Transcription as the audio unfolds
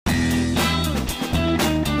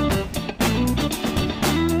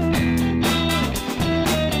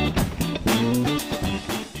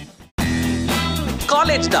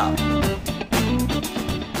காலேஜ்டா.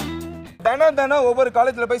 தினம் ஒவ்வொரு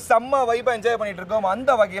காலேஜ்ல போய் செம்ம வைபா என்ஜாய் பண்ணிட்டு இருக்கோம்.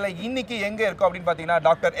 அந்த வகையில இன்னைக்கு எங்க இருக்கோம் அப்படின்னு பாத்தீங்கன்னா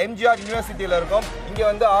டாக்டர் M.G.R யூனிவர்சிட்டியில இருக்கோம். இங்க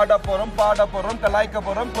வந்து ஆட போறோம், பாட போறோம், கலாய்க்க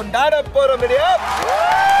போறோம், கொண்டாட போறோம்.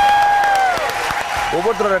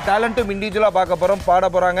 ஒவ்வொருத்தரோட டேலண்ட்டும் இண்டிவிஜுவலா பார்க்க போறோம், பாட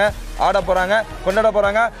போறாங்க, ஆட போறாங்க, கொண்டாட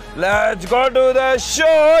போறாங்க. Let's go to the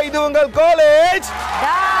show. இது உங்கள் college.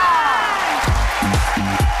 Hi.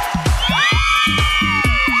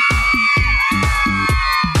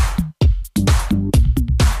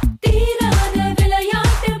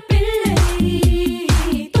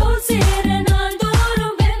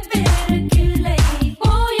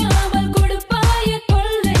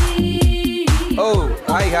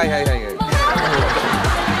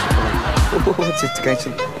 It's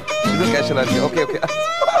casual. It's casual. Okay.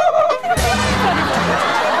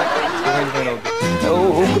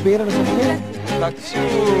 உங்க பேர் என்ன சொன்னீங்க? லக்ஷு.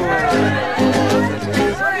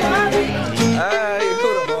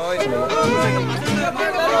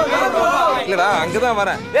 இல்லடா அங்கதான்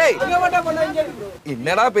வரேன். டேய்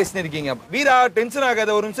என்னடா பேசிட்டு இருக்கீங்க? வீரா டென்ஷன்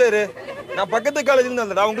ஆகாத, ஒரு நிமிஷம் இரு. நான் பக்கத்து காலேஜ்ல இருந்து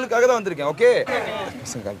வந்தடா, உங்களுக்காக தான் வந்திருக்கேன். ஓகே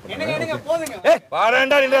கால் பண்ணுங்க. ஏய்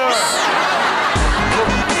பாறேன்டா நீ.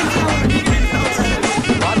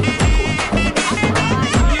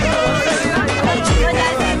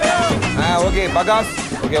 ஓகே பகாஸ்,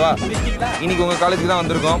 ஓகேவா? இன்னைக்கு உங்க காலேஜுக்கு தான்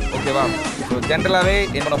வந்திருக்கோம், ஓகேவா? ஸோ ஜென்ரலாகவே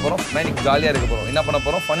என்ன பண்ண போறோம்? இன்னைக்கு ஜாலியாக இருக்க போறோம். என்ன பண்ண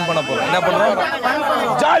போறோம்? ஃபன் பண்ண போறோம். என்ன பண்றோம்?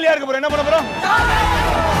 ஜாலியாக இருக்க போறோம். என்ன பண்ண போறோம்?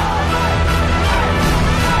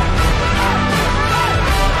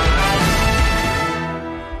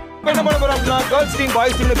 என்ன பண்ண போறோம்? கேர்ள்ஸ் டீம்,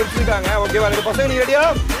 பாய்ஸ் டீம்ல பிரிச்சிருக்காங்க, ஓகேவா? இந்த பசங்க நீங்க ரெடியா?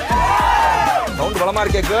 சவுண்ட் பலமா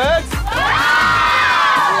இருக்கே கேர்ள்ஸ்.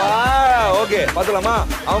 ஓகே பாத்துலாமா?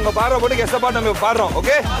 அவங்க பாடுற போட்டு கெஸ்ட் பாட்டு நம்ம பாடுறோம்.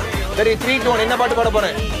 ஓகே சரி, 3 2 1 என்ன பாட்டு பாட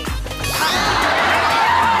போறேன்?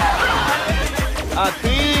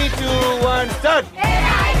 3 2 1 ஸ்டார்ட்.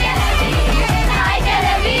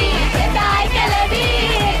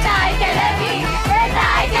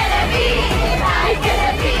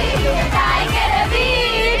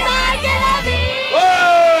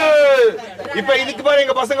 இப்ப இதுக்கு பாரு,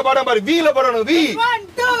 எங்க பசங்க பாட பாரு. வீல பாடணும். We 1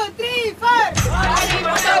 2 3 4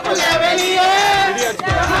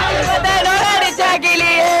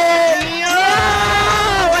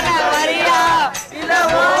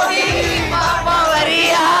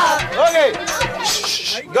 okay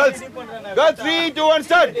girls 3 2 1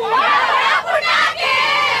 start.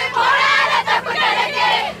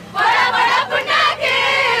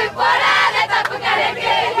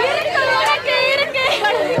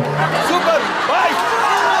 Super bye.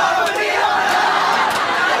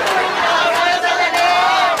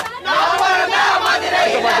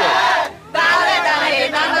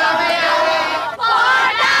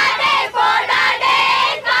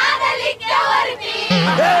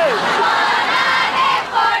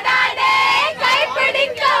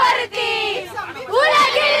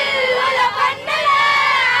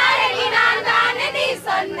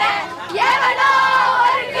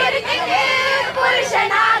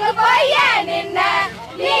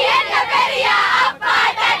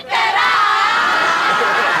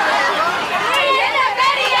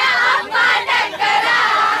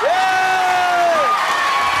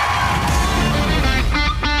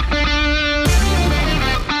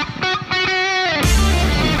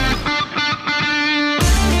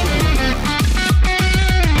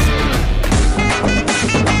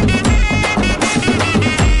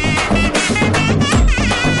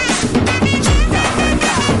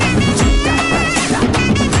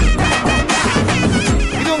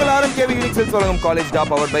 College டா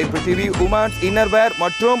powered by Prithvi women's innerwear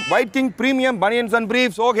மற்றும் white king premium banians and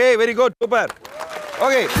briefs. Okay very good, super.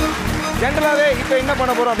 Okay ஜென்ரலாவே இப்போ என்ன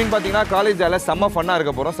பண்ண போறோம் அப்படின்னு பாத்தீங்கன்னா, காலேஜ்ல செம்ம ஃபன்னா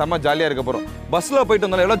இருக்க போறோம், செம்ம ஜாலியா இருக்க போறோம். பஸ்ல போயிட்டு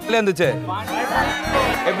வந்தாலும் எவ்வளவு ஜாலியா இருந்துச்சு?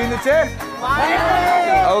 எப்படி இருந்துச்சு?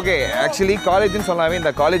 ஓகே ஆக்சுவலி காலேஜ்னு சொன்னாவே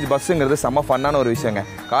இந்த காலேஜ் பஸ்ஸுங்கிறது செம்ம ஃபன்னான ஒரு விஷயங்க.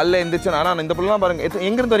 காலைல எந்திரிச்சு ஆனால் இந்த பிள்ளைலாம் பாருங்க,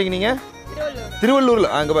 எங்க இருந்து வரீங்க நீங்க? திருவள்ளூர்ல.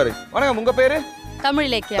 அங்க பாரு. வணக்கம், உங்க பேரு? தமிழ்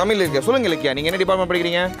இலக்கியா. தமிழ் இலக்கியா. சொல்லுங்க இலக்கியா, நீங்க என்ன டிபார்ட்மெண்ட்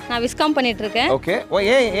படிக்கிறீங்க? நான் விஸ்காம் பண்ணிட்டு இருக்கேன். ஓகே.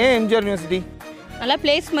 ஏன் M.G.R யூனிவர்சிட்டி? நல்லா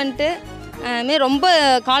பிளேஸ்மெண்ட் ரொம்ப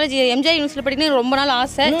காலேஜ் M.G.R யூனிவர்சிட்டியில் படிக்கணும்னு ரொம்ப நாள்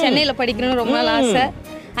ஆசை. சென்னையில் படிக்கணும்னு ரொம்ப நாள் ஆசை.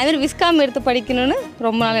 அதுமாதிரி விஸ்காம் எடுத்து படிக்கணும்னு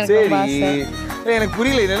ரொம்ப நாள் எனக்கு ரொம்ப ஆசை. எனக்கு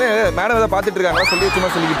புரியல, என்ன மேடம் ஏதாவது பார்த்துட்டு இருக்காங்களா? சொல்லி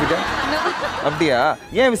சும்மா சொல்லிக்கிட்டு இருக்கேன். அப்படியா?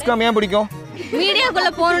 ஏன் விஸ்காம் ஏன் பிடிக்கும்?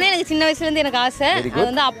 மீடியாக்குள்ள போகணும்னே எனக்கு சின்ன வயசுல இருந்து எனக்கு ஆசை. அது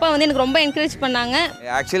வந்து அப்பா வந்து எனக்கு ரொம்ப என்கரேஜ் பண்ணாங்க.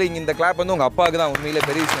 ஆக்சுவலி இந்த கிளாப் வந்து உங்க அப்பாவுக்கு தான் உண்மையிலே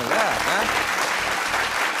பெரிய விஷயம் இல்ல.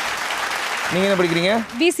 நீங்க என்ன படிக்கிறீங்க?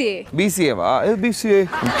 BCA. BCA-வா? BCA.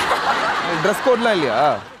 ட்ரெஸ் கோட்லாம் இல்லையா?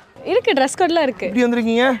 இருக்கு, ட்ரெஸ் கோட்லாம் இருக்கு. எப்படி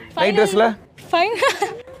வந்திருக்கீங்க நைட் ட்ரெஸ்ல? ஃபைன்.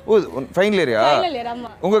 ஓ ஃபைனல் இயரா? Final year. ஆமா.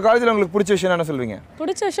 உங்க காலேஜ்ல உங்களுக்கு பிடிச்ச விஷயம் என்ன சொல்வீங்க?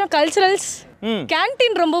 பிடிச்ச விஷயம் கல்ச்சுரல்ஸ்.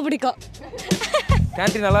 கேண்டீன் ரொம்ப பிடிக்கும்.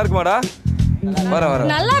 கேண்டீன் நல்லா இருக்குமாடா? வர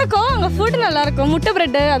நல்லா இருக்கும். அங்க ஃபுட் நல்லா இருக்கும். முட்டை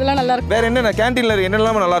பிரெட் அதெல்லாம் நல்லா இருக்கும். வேற என்ன கேண்டீன்ல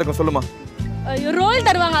என்னெல்லாம் நல்லா இருக்கும் சொல்லுமா? ரோல்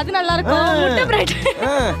தருவாங்க, அது நல்லா இருக்கும். முட்டை பிரெட்,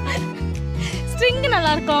 ஸ்ட்ரிங்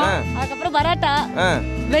நல்லா இருக்கும். அதுக்கப்புறம் பரோட்டா,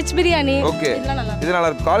 வெஜ் பிரியாணி. ஓகே, இதெல்லாம் நல்லா இருக்கும். இது நல்லா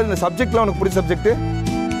இருக்கும். காலேஜ்ல சப்ஜெக்ட்லாம் உனக்கு பிடிச்ச சப்ஜெக்ட்?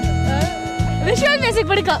 விஷுவல் பேசிக்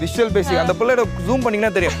பிடிக்கும். Visual Basic. அந்த பிள்ளையோட ஜூம்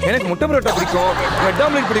பண்ணீங்கன்னா தெரியும். எனக்கு முட்டை பரோட்டா பிடிக்கும், பிரெட்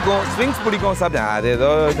ஆம்லெட் பிடிக்கும், ஸ்ட்ரிங்ஸ் பிடிக்கும். அது ஏதோ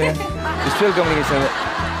விஷுவல் கம்யூனிகேஷன்.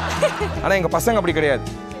 ஆனா எங்க பசங்க அப்படி கிடையாது.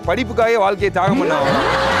 படிப்புக்காக வாழ்க்கையை தியாகம் பண்ணாங்க.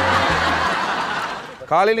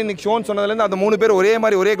 காலையில இன்னைக்கு ஷோன்னு சொன்னதுலேருந்து அந்த 3 பேர் ஒரே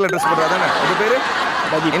மாதிரி ஒரே கலர் ட்ரெஸ் போடுறா தானே? அது பேரு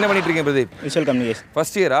என்ன பண்ணிட்டு இருக்கீங்க பிரதீப்? Visual communication.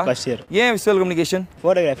 ஃபர்ஸ்ட் இயரா? First year. ஏன் விஷுவல் கம்யூனிகேஷன்?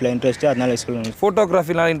 ஃபோட்டோகிராஃபியில் இன்ட்ரெஸ்ட், அதனால விஷுவல் கம்யூனிகேஷன்.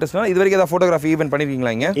 ஃபோட்டோகிராஃபிலாம் இன்ட்ரெஸ்ட்னா இது வரைக்கும் ஏதாவது ஃபோட்டோகிராஃபி ஈவென்ட்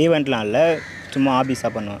பண்ணிருக்கீங்களா? இங்கே ஈவெண்ட்லாம் இல்லை, சும்மா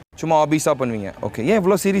ஹாபிஸாக பண்ணுவேன். சும்மா ஹாபிஸாக பண்ணுவீங்க. ஓகே, ஏன்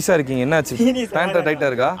இவ்வளோ சீரியஸாக இருக்கீங்க? என்னாச்சு? பேண்ட்டாக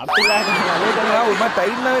டைட்டாக இருக்கா? ஒரு மாதிரி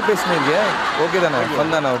டைட்னாவே பேசுனீங்க. ஓகே தானே?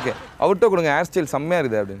 வந்தானே? ஓகே, அவர்கிட்ட கொடுங்க. ஹேர் ஸ்டைல் செம்மையாக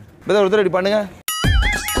இருக்குது அப்படின்னு. இப்போ ஒருத்தர் ரெடி பண்ணுங்க.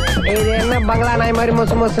 இது என்ன பங்களா நாய் மாதிரி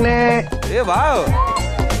மொசு மொசுன்னு? ஏ வா,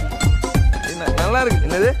 நல்லா இருக்கு.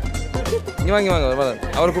 என்னது? இங்கே வாங்கி வாங்க.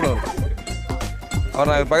 அவர் கூட அவர்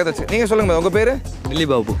நான் பக்கத்து வச்சு. நீங்கள் சொல்லுங்க, உங்கள் பேர்? டில்லி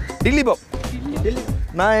பாபு. டில்லி பாபு.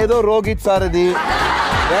 நான் ஏதோ ரோஹித் சாரதி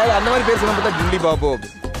வேற அந்த மாதிரி பேர் சொல்ல பார்த்தா Delhi Babu.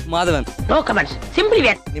 Madhavan. No comments, simple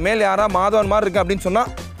வேர். இனிமேல் யாரா மாதவன் மாதிரி இருக்கு அப்படின்னு சொன்னா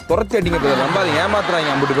துரத்தி அடிங்க பிரதர். நம்ம அதை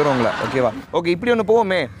ஏமாத்துறாங்க 50 பேரும் உங்களை. ஓகேவா? ஓகே, இப்படி ஒன்று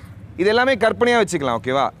போவோமே. இது எல்லாமே கற்பனையாக வச்சுக்கலாம்.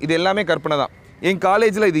 ஓகேவா? இது எல்லாமே கற்பனை தான். என்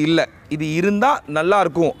காலேஜில் இது இல்லை, இது இருந்தால் நல்லா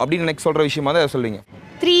இருக்கும் அப்படின்னு எனக்கு சொல்கிற விஷயமா தான் சொல்லுவீங்க.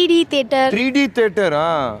 3D theatre. 3D தியேட்டரா?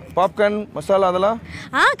 Popcorn masala அதெல்லாம்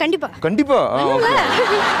கண்டிப்பா கண்டிப்பா.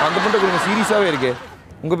 அந்த மட்டும் கொடுங்க, சீரியஸாகவே இருக்கு.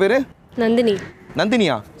 உங்கள் பேர்? நந்தினி.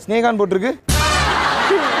 நந்தினியா? ஸ்னேகான் போட்டிருக்கு.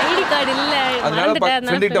 ஐடி கார்டு இல்ல, அதனால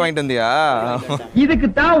ஃப்ரெண்ட் கிட்ட வாங்கிட்டு வந்தியா? இதுக்கு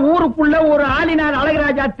தான் ஊருக்குள்ள ஒரு ஆளினார்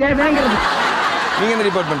அழகராஜா தேவைங்கிறது. நீங்க எந்த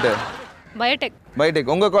டிபார்ட்மெண்ட்? பயோடெக்.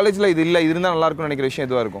 பயோடெக். உங்க காலேஜ்ல இது இல்ல, இது இருந்தா நல்லா இருக்கும்னு நினைக்கிற விஷயம்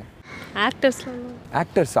எதுவா இருக்கும்? ஆக்டர்ஸ்.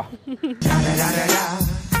 ஆக்டர்ஸா?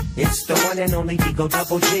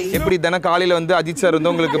 எப்படி தானே காலையில வந்து அஜித் சார்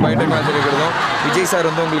வந்து உங்களுக்கு பயோடெக் கிளாஸ் எடுக்கிறதும், விஜய் சார்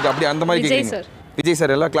வந்து உங்களுக்கு அப்படி அந்த மாதிரி கேக்குறீங்க? விஜய்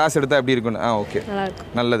சார் எல்லாம் கிளாஸ் எடுத்தா எப்படி இருக்கும்னு. ஓகே,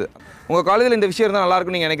 நல்லது. உங்க காலேஜ்ல இந்த விஷயம் இருந்தா நல்லா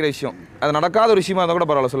இருக்கும்னு நீங்க நினைக்கிற விஷயம், அது நடக்காத ஒரு விஷயமா இருந்தா கூட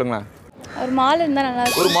பரவாயில்ல, சொல்லுங்களேன். ஒரு மால் இருந்தா நல்லா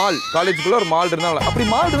இருக்கும். ஒரு மால், காலேஜுக்குள்ள ஒரு மால் இருந்தா நல்லா. அப்படி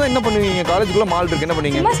மால் இருந்தா என்ன பண்ணுவீங்க? காலேஜுக்குள்ள மால் இருக்கு, என்ன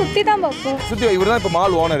பண்ணுவீங்க? சும்மா சுத்தி தான் பார்ப்போம். சுத்தி. இவர் தான் இப்போ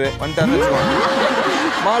மால் ஓனர் வந்துட்டாருன்னு வச்சுக்கோங்க.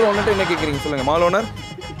 மால் ஓனர்ட்ட என்ன கேட்குறீங்க சொல்லுங்க. Mall owner?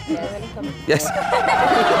 எஸ்.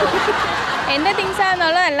 எந்த திங்ஸா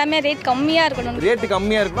இருந்தாலும் எல்லாமே ரேட் கம்மியா இருக்கணும். ரேட்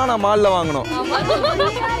கம்மியா இருக்குன்னா நான் மால்ல வாங்கணும்,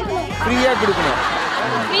 ஃப்ரீயா கொடுக்கணும்.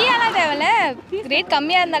 ஃப்ரீயாலாம் தேவையில்ல, ரேட்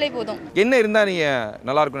கம்மியா இருந்தாலே போதும். என்ன இருந்தா நீங்க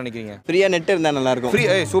நல்லா இருக்கும்னு நினைக்கிறீங்க? ஃப்ரீயா நெட் இருந்தா நல்லா இருக்கும். ஃப்ரீ,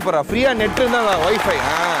 சூப்பரா. ஃப்ரீயா நெட் இருந்தா வைஃபை.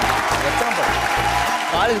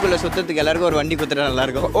 காலேஜுக்குள்ள சுத்தத்துக்கு எல்லாருக்கும் ஒரு வண்டி கொடுத்துட்டா நல்லா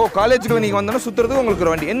இருக்கும். ஓ, காலேஜுக்குள்ள நீங்க வந்தோன்னா சுத்துறதுக்கு உங்களுக்கு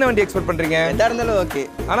ஒரு வண்டி. என்ன வண்டி எக்ஸ்பெக்ட் பண்றீங்க? எதா இருந்தாலும் ஓகே.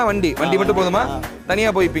 ஆனா வண்டி மட்டும் போதுமா? தனியா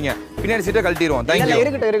போய்ப்பீங்க, பின்னாடி சீட்டை கழட்டிடுவோம். தேங்க்யூ.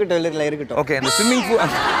 இருக்கட்டும். ஓகே, இந்த ஸ்விம்மிங் பூல்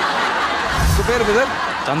பேர் பிரதர்?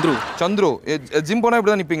 சந்துரு. சந்துரு. ஜிம் போனா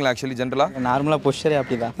இப்படி தான் நிப்பீங்களா? ஆக்சுவலி ஜென்ரலா நார்மலா பொஷரே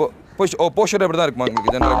அப்படிதான். போஸ்டர் அப்படி தான் இருக்குமா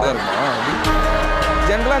உங்களுக்கு? ஜென்ரலா அப்படி தான் இருக்குமா?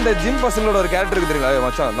 ஜென்ரலா இந்த ஜிம் பசங்களோட ஒரு கேரக்டர் இருக்கு தெரியுங்களா?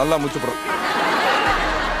 மச்சான் நல்லா முச்சு போடுறோம்.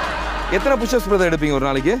 எத்தனை புஷ்அப்ஸ் பிரதர் எடுப்பீங்க ஒரு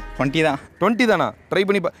நாளைக்கு? 20 தான். 20 தானா? ட்ரை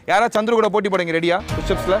பண்ணி யாரா சந்துரு கூட போட்டி போடுங்க. ரெடியா?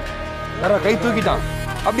 புஷ்அப்ஸ்ல யாரா கை தூக்கிட்டான்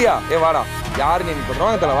அப்படியா? வாடா. யாரு நீ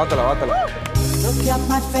பண்றோம்? Wattala. Look at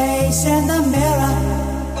my face in the mirror.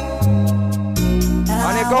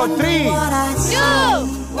 On your count, 3, 2,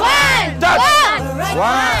 1.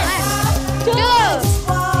 1, 2,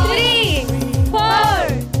 3, 4,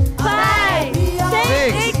 5,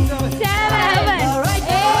 6, 7,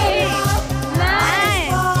 8, 9,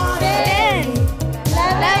 10,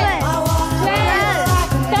 11, 12,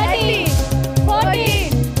 13, 14,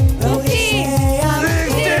 15,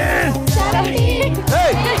 16, 17,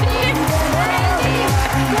 18, 19,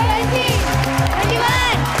 20,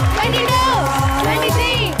 21, 22,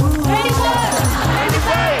 23, 24,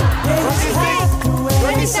 25, 26,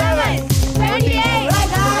 27, 28,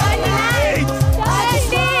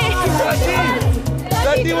 29, 30,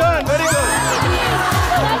 31. Very good.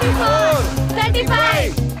 34, 35,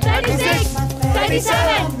 36,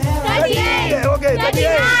 37, 38, Okay,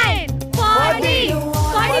 39, 40,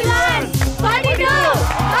 41, 42,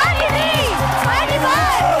 43,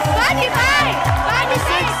 44, 45,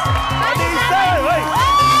 46, 47.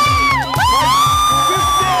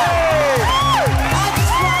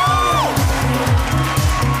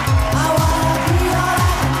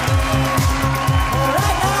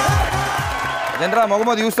 ஜென்ரலா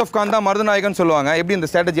முகமது யூசுப் கான் தான் மருதநாயகன் சொல்லுவாங்க. எப்படி இந்த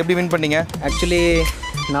ஸ்ட்ராட்டஜி எப்படி வின் பண்ணீங்க? ஆக்சுவலி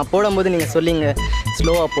நான் போடும்போது நீங்கள் சொல்லிங்க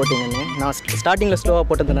ஸ்லோவாக போட்டிங்கன்னு. நான் ஸ்டார்டிங்கில் ஸ்லோவாக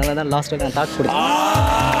போட்டதுனால தான் லாஸ்ட்டில் நான் டாக் கொடுத்தேன்.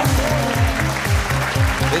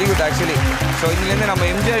 Very good actually. ஸோ இதுலேருந்து நம்ம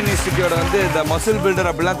எம்ஜிஆர் யூனிவர்சிட்டியோட வந்து இந்த மசில் பில்டர்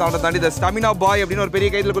அப்படிலாம் தாண்டி இந்த ஸ்டமினா பாய் அப்படின்னு ஒரு பெரிய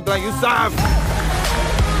கைத்தில் கொடுத்தலாம். யூசாஃப்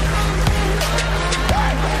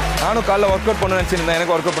நானும் காலைல ஒர்க் அவுட் பண்ண நினச்சிருந்தேன்.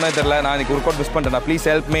 எனக்கு ஒர்க் அவுட் பண்ண தெரியல. நான் இன்னைக்கு ஒர்க் அவுட் மிஸ் பண்ணிட்டேன். Please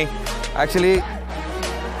help me. ஆக்சுவலி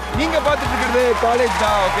நீங்கள் பார்த்துட்டு இருக்கிறது காலேஜ்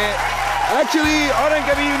தான். ஓகே ஆக்சுவலி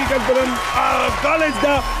ஆரங்கவி யூனிகன் படம் காலேஜ்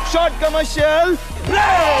தான். ஷார்ட் கமர்ஷியல்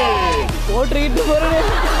போட்டுக்கிட்டு போகிறேன்.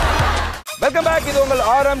 Welcome back. இது உங்கள்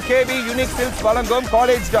RMKB யூனிக் சில்க்ஸ் வழங்கும்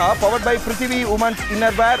காலேஜ் டா powered by Prithvi women's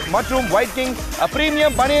innerwear மற்றும் Viking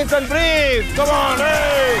premium banians and briefs. Come on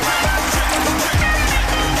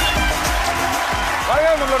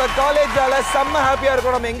வணக்கம். நம்மளோட காலேஜால செம்ம ஹாப்பியா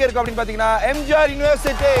இருக்கும். நம்ம எங்க இருக்கோம் அப்படின்னு பாத்தீங்கன்னா M.G.R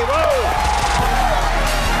யூனிவர்சிட்டி.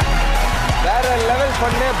 வேற லெவல்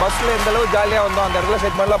பண்ணு. பஸ்ல எந்த அளவு ஜாலியா வந்தோம். அந்த இடத்துல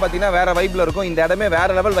செட் பண்ணலாம் பாத்தீங்கன்னா வேற வைப்ல இருக்கும். இந்த இடமே வேற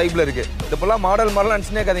லெவல் வைப்ல இருக்கு. இப்பெல்லாம் மாடல்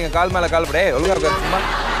நினைச்சுனே இருக்காதீங்க. கால் மேல கால் படே ஒழுங்கா இருக்காருமா.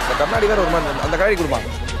 இந்த கண்ணாடி வேற ஒரு மாதிரி அந்த கடைக்கு கொடுப்பாங்க.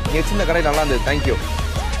 நீங்க சின்ன கடை நல்லா இருந்தது. தேங்க்யூ.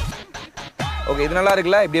 ஓகே இது நல்லா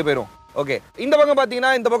இருக்குல்ல. இப்படியே போயிடும். ஓகே இந்த பக்கம்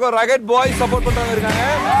பாத்தீங்கன்னா இந்த பக்கம் ரகட் பாய் சப்போர்ட் பண்றவங்க இருக்காங்க.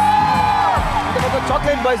 இந்த பக்கம்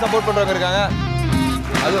சாக்லேட் பாய் சப்போர்ட் பண்றவங்க இருக்காங்க.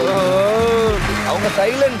 அது அவங்க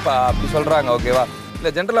சைலண்ட்பா அப்படி சொல்றாங்க. ஓகேவா?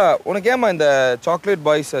 இல்லை ஜென்ரலாக உனக்கு ஏமா இந்த சாக்லேட்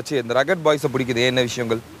பாய்ஸ் வச்சு இந்த ரகட் பாய்ஸை பிடிக்குது? என்ன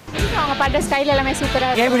விஷயங்கள்? அவங்க பாட்ட ஸ்டைல் எல்லாமே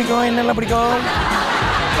சூப்பராக ஏன் பிடிக்கும்? என்னெல்லாம் பிடிக்கும்?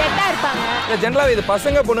 கெட்டா இருப்பாங்க. இல்லை ஜென்ரலாக இது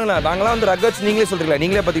பசங்க பொண்ணுங்களா? நாங்களாம் வந்து ரகட்ஸ் நீங்களே சொல்றீங்களா?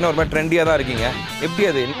 நீங்களே பார்த்தீங்கன்னா ஒரு மாதிரி ட்ரெண்டியாக தான் இருக்கீங்க. எப்படி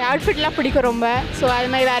அது? அவுட்ஃபிட்லாம் பிடிக்கும் ரொம்ப. ஸோ அது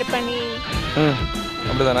மாதிரி வேர் பண்ணி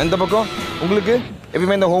அப்படிதானே. இந்த பக்கம் உங்களுக்கு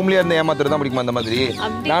எப்பயுமே இந்த ஹோம்லியாக இருந்த ஏமாத்துறது தான் பிடிக்குமா? அந்த மாதிரி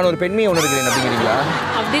நான் ஒரு பெண்மையை ஒன்று இருக்கிறேன் அப்படிங்கிறீங்களா?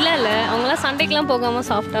 அப்படிலாம் இல்லை, அவங்களாம் சண்டைக்கெலாம் போகாமல்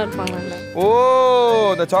சாஃப்டாக இருப்பாங்க. ஓ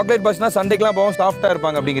இந்த சாக்லேட் பாய்ஸ்னா சண்டைக்கெல்லாம் போவோம் சாஃப்டாக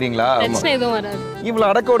இருப்பாங்க அப்படிங்கிறீங்களா? பிரச்சனை எதுவும் வராது. இவ்வளோ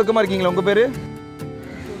அடக்க ஒடுக்கமாக இருக்கீங்களா? உங்கள் பேர்?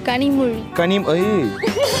 கனிமொழி.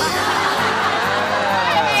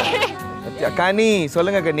 கனி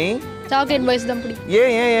சொல்லுங்க கனி. சாக்லேட் பாய்ஸ் தான் பிடிக்கும்.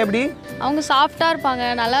 ஏன் ஏன் எப்படி? அவங்க சாஃப்டாக இருப்பாங்க.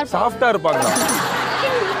 நல்லா சாஃப்டா இருப்பாங்க.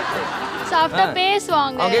 சாஃப்டாக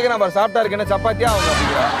பேசுவாங்க. அவங்க கேட்குறான் பாரு சாஃப்டா இருக்கு என்ன சப்பாத்தியா அவங்க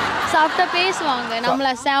அப்படிங்கிறா. சாஃப்டாக பேசுவாங்க. நம்மள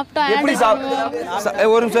சாஃப்டாக எப்படி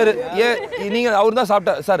ஒரு நிமிஷம் சார். ஏன் நீங்கள் அவர் தான்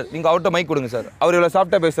சாப்பிட்டா சார்? நீங்கள் அவர்கிட்ட மைக் கொடுங்க சார். அவர் இவ்வளோ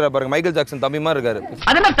சாப்பிட்டா பேசுகிறார் பாருங்க. மைக்கேல் ஜாக்சன் தம்பி மாதிரி இருக்காரு.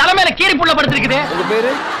 அதென்ன தலைமையில கீரி புள்ள படுத்துருக்குது. உங்க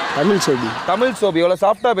பேரு? தமிழ் சோபி. தமிழ் சோபி எவ்வளோ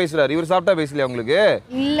சாப்பிட்டா பேசுறாரு. இவர் சாப்பிட்டா பேசலையா உங்களுக்கு?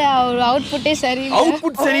 இல்லை அவர் அவுட்புட்டே சரியில்லை.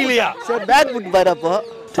 அவுட்புட் சரியில்லையா? சார் பேட் புட் பாரு. அப்போ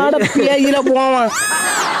போவான்.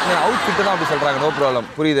 அவுட்புட் தான் அப்படி சொல்றாங்க. No problem.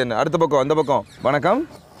 புரியுது. என்ன அடுத்த பக்கம் அந்த பக்கம். வணக்கம்.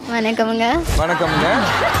 வணக்கமுங்க. வணக்கம்ங்க.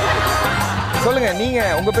 சொல்லுங்க நீங்க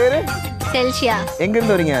உங்க பேரு? செல்சியா. எங்க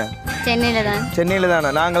இருந்து வரீங்க? சென்னையில் தான். சென்னையில தானே.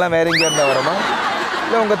 நாங்களாம் வேற எங்க இருந்தா வரோமா?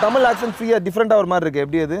 இல்லை உங்க தமிழ் ஆக்சன் ஃப்ரீயா டிஃப்ரெண்டா ஒரு மாதிரி இருக்கு.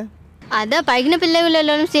 எப்படி அது? அதான் பழகின பிள்ளை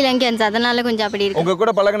எல்லாரும் ஸ்ரீலங்கன்ஸ், அதனால கொஞ்சம் அப்படி இருக்கு. உங்க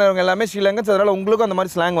கூட பழகினவங்க எல்லாமே ஸ்ரீலங்கன்ஸ், அதனால உங்களுக்கும் அந்த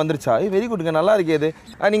மாதிரி ஸ்லாங் வந்துருச்சா? வெரி குட்ங்க, நல்லா இருக்கே இது.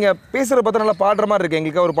 நீங்க பேசுற பார்த்தா நல்லா பாடுற மாதிரி இருக்கு.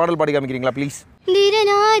 எங்களுக்கு ஒரு பாடல் பாடி காமிக்கிறீங்களா ப்ளீஸ்?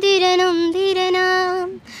 திரனா திரனம்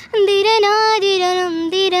திரனாம் திரனா திரனம்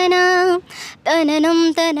திரனாம் தனனம்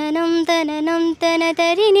தனனம் தனனம் தன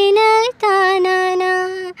தரினின தானானா.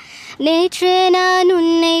 நேற்று நான்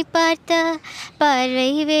உன்னை பார்த்த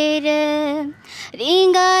பார்வை வேறு,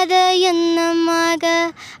 நீங்காத எண்ணமாக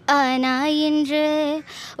ஆனா இன்று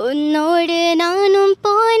உன்னோடு நானும்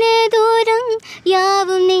போன தூரம்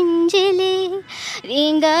யாவும் நெஞ்சிலே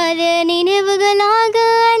நீங்காத நினைவுகளாக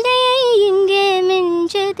அலையை இங்கே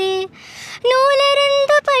மிஞ்சதே.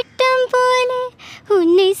 நூலறிந்த பட்டம் போல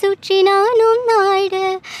உன்னை சுற்றி நானும் நாட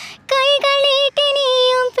கைகளீட்டி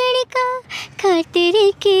நீயும் பிடிக்க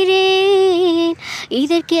காத்திருக்கிறேன்.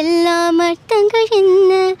 இதற்கெல்லாம் அர்த்தங்கள்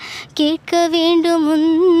என்ன கேட்க வேண்டும்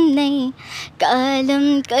உன்னை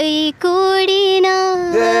காலம் கை கூடினான்.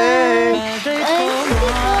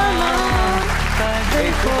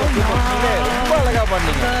 ரொம்ப அழகா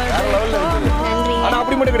பண்ணீங்க. வேற லெவல்ல இருக்குது. ஆனா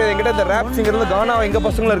அப்படி மட்டும் கிடையாது. என்கிட்ட இந்த ரேப் சிங்கர்ல கானா எங்க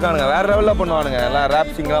பசங்களும் இருக்கானுங்க. வேற லெவல்ல பண்ணுவானுங்க. எல்லாம்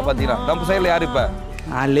ரேப் சிங்கரா பாத்தீங்கன்னா நம்ம சைடுல யாரு இப்ப?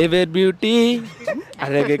 அலிவர் பியூட்டி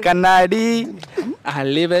அழகு கண்ணாடி,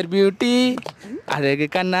 அலிவர் பியூட்டி அழகு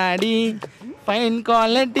கண்ணாடி, ஃபைன்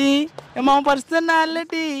குவாலிட்டி எம்மா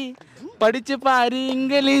பர்சனாலிட்டி. படிச்சு பாரு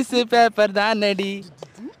இங்கிலீஷ் பேப்பர் தானடி,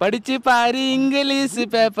 படிச்சு பாரு இங்கிலீஷ்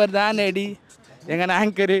பேப்பர் தானடி. எங்க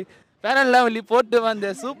ஆங்கரு வேற லெவலி போட்டு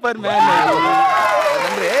வந்த சூப்பர் மேன்.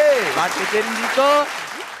 பாட்டு தெரிஞ்சிக்கோ,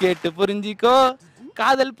 கேட்டு புரிஞ்சிக்கோ,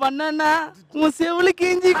 காதல் பண்ணனா உன் செவுளு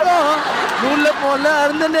கிஞ்சிக்கோ. நூல்ல போல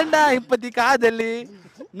அருந்தனடா இப்பத்தி காதலு,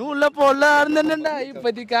 நூல்ல போல அருந்தனடா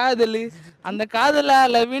இப்பத்தி காதலு. அந்த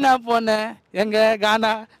காதலால வீணா போன எங்க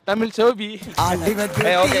கானா தமிழ் சோபி.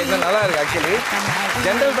 ஓகே நல்லா இருக்கு. ஆக்சுவலி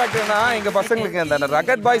ஜென்ரல் ஃபேக்டர்னா எங்க பசங்களுக்கு அந்த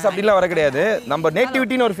ரகட் பாய்ஸ் அப்படிலாம் வர கிடையாது. நம்ம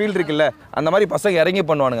நேட்டிவிட்டின்னு ஒரு ஃபீல்டு இருக்குல்ல, அந்த மாதிரி பசங்க இறங்கி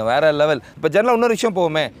பண்ணுவானுங்க வேற லெவல். இப்போ ஜென்ரலாக இன்னொரு விஷயம்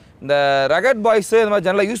போவோமே, இந்த ரகட் பாய்ஸ் இந்த மாதிரி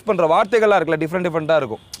ஜென்ரலாக யூஸ் பண்ணுற வார்த்தைகள்லாம் இருக்குல்ல, டிஃப்ரெண்ட்டாக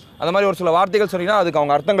இருக்கும். அந்த மாதிரி ஒரு சில வார்த்தைகள் சொன்னீங்கன்னா அதுக்கு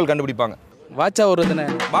அவங்க அர்த்தங்கள் கண்டுபிடிப்பாங்க. வாச்சா விடுறதுனா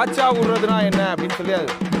வாச்சா விடுறதுனா என்ன அப்படின்னு சொல்லி அது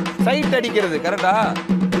சைட் அடிக்கிறது கரெக்டா?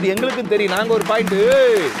 இது எங்களுக்கும் தெரியும். நாங்க ஒரு பாயிண்ட்.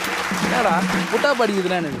 என்னடா புட்டாப்பு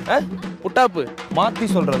அடிக்குதுன்னா எனக்கு புட்டாப்பு மாத்தி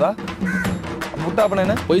சொல்றதா? புட்டாப்புனா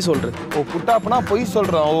என்ன? பொய் சொல்றது. ஓ புட்டாப்புனா பொய்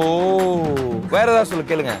சொல்றோம். ஓ வேற ஏதாவது சொல்ல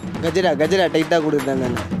கேளுங்க. கஜரா கஜரா டைட்டா கொடுக்குறேன்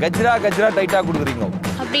நான். கஜ்ரா கஜ்ரா டைட்டா கொடுக்குறீங்க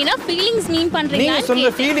அப்படின்னா ஃபீலிங்ஸ் மீன் பண்றீங்களா? நீங்க சொல்ற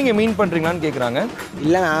ஃபீலிங்கை மீன் பண்றீங்களான்னு கேக்குறாங்க.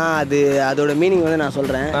 இல்லைண்ணா அதோட மீனிங் வந்து நான்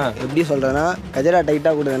சொல்கிறேன். எப்படி சொல்கிறேன்னா கஜரா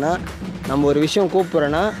டைட்டாக கொடுக்குறேன்னா நம்ம ஒரு விஷயம்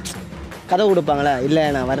கூப்பிட்றோன்னா கதை கொடுப்பாங்களே, இல்லை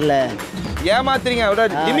நான் வரல ஏமாத்துறீங்க அவட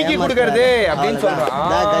டிமிக்கி கொடுக்கறது அப்படின்னு சொல்றான்.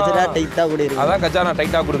 கஜரா டைட்டாக கொடுக்குறீங்க. அதான் கஜானா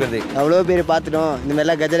டைட்டா கொடுக்கறது. அவ்வளோ பேர் பார்த்துட்டோம். இந்த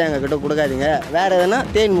மாதிரிலாம் கஜரா எங்கள் கிட்ட கொடுக்காதீங்க. வேற எதுனா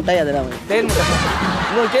தேன் முட்டாய் அதெல்லாம் தேன் முட்டாய்.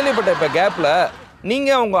 இன்னும் கேள்விப்பட்ட இப்போ கேப்ல நீங்க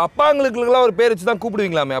உங்க அப்பாங்களுக்குலாம் ஒரு பேர் வச்சு தான்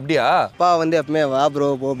கூப்பிடுவீங்களாமே, அப்படியா? அப்பா வந்து எப்பவுமே வா ப்ரோ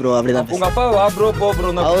போ ப்ரோ அப்படிதான். உங்க அப்பா வா ப்ரோ போ ப்ரோ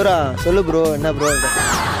தான். அவரா சொல்லு ப்ரோ என்ன ப்ரோ.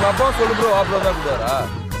 உங்க அப்பா சொல்லு ப்ரோ வா ப்ரோ தான் கூப்பிடுவாரா?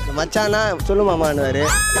 மச்சானா சொல்லு மாமான்னுவாரு.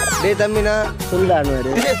 டேய் தம்பினா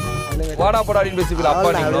சொல்லுடான்னுவாரு. வாடா போடா அப்படின்னு பேசிக்கலாம். அப்பா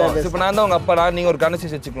நீங்களும் இப்போ நான் தான் உங்க அப்பா. நீங்க ஒரு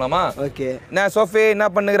கனெக்ஷன் வச்சுக்கலாமா? ஓகே. நான் சோஃபி என்ன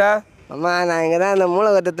பண்ணுகிறா? அம்மா நான் இங்கே தான் அந்த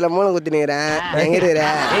மூலகட்டத்தில் மூளை குத்தினுக்கிறேன். எங்கே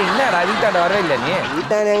இருக்கிறேன்? ஏய் என்னடா வீட்டாண்ட வரவே இல்லை நீ?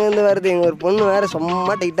 வீட்டாண்ட எங்கேருந்து வருது? எங்கள் ஒரு பொண்ணு வேறு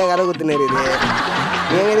சும்மா டைட்டாக கதை குத்துன்னு இருக்குது.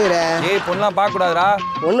 நீ எங்கே இருக்கிற? ஏய் பொண்ணுலாம் பார்க்கக்கூடாதுடா.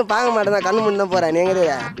 ஒன்றும் பார்க்க மாட்டேன், கண்ணு முன்னு தான் போகிறேன். நீ எங்கே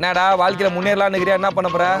இருக்கிற? என்னடா வாழ்க்கையில் முன்னேறலான்னு இருக்கிறியா? என்ன பண்ண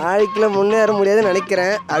போற? வாழ்க்கையில் முன்னேற முடியாதுன்னு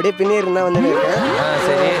நினைக்கிறேன். அப்படியே பின்னேறி தான் வந்து இருக்கேன்.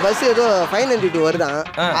 சரி பஸ் ஏதோ ஃபைன் டியூட்டி வருதான்,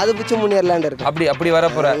 அது பிடிச்சி முன்னேறலான்னு இருக்கேன். அப்படி வர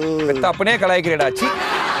போற பெத்த அப்பனே கலாய்க்கிறேடா. சி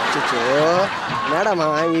சிச்சோ மேடமா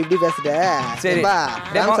நீ இப்படி பேசிட்ட? சரி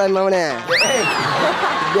ராமசாமி மாமனே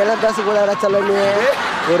இப்படியெல்லாம் பேசக்கூடாதா சொல்ல. நீ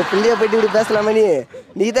ஒரு பிள்ளைய போயிட்டு இப்படி பேசலாமா?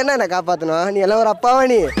 நீ தானே நான் காப்பாற்றணும். நீ எல்லாம் ஒரு அப்பாவா?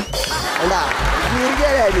 நீ ஏண்டா இப்படி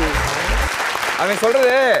இருக்கியா நீ? அவன்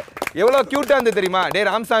சொல்றது எவ்வளோ க்யூட்டாக இருந்து தெரியுமா? டே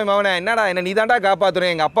ராமசாமி மாவனே என்னடா என்ன நீ தாண்டா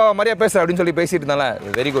காப்பாற்றணும், எங்கள் அப்பா மாதிரியா பேசுற அப்படின்னு சொல்லி பேசிட்டு இருந்தால.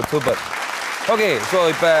 Very good super. Okay so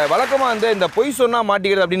இப்போ வழக்கமாக வந்து இந்த பொய் சொன்னால்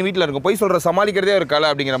மாட்டிக்கிறது அப்படின்னு வீட்டில் இருக்கும். பொய் சொல்கிற சமாளிக்கிறதே ஒரு கலை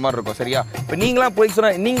அப்படிங்கிற மாதிரி இருக்கும். சரியா? இப்போ நீங்களாம் பொய்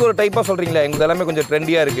சொன்னால் நீங்கள் ஒரு டைப்பாக சொல்கிறீங்களா? எங்களுக்கு எல்லாமே கொஞ்சம்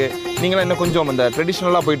ட்ரெண்டியாக இருக்குது. நீங்களாம் இன்னும் கொஞ்சம் இந்த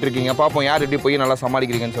ட்ரெடிஷ்னலாக போயிட்டு இருக்கீங்க. பார்ப்போம் யார் எப்படி போய் நல்லா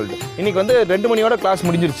சமாளிக்கிறீங்கன்னு சொல்லிட்டு. இன்றைக்கி வந்து 2 மணியோட கிளாஸ்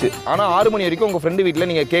முடிஞ்சிருச்சு. ஆனால் 6 மணி வரைக்கும் உங்கள் ஃப்ரெண்டு வீட்டில்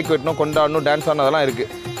நீங்கள் கேக் வெட்டணும், கொண்டாடணும், டான்ஸ் ஆடணும், அதெல்லாம் இருக்குது.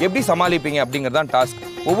 எப்படி சமாளிப்பீங்க அப்படிங்கிறது தான் டாஸ்க்.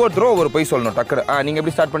 ஒவ்வொருத்தரும் ஒவ்வொரு பொய் சொல்லணும். டக்குனு நீங்கள்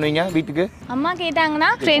எப்படி ஸ்டார்ட் பண்ணுவீங்க வீட்டுக்கு? அம்மா கேட்டாங்கன்னா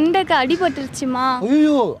ஃப்ரெண்டுக்கு அடிபட்டுருச்சுமா.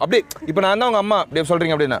 ஐயோ அப்படியே இப்போ நான் தான் உங்கள் அம்மா அப்படியே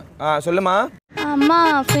சொல்கிறீங்க அப்படின்னா சொல்லுமா. அம்மா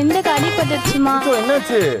ஃப்ரெண்டுக்கு அடிபட்டுருச்சுமா.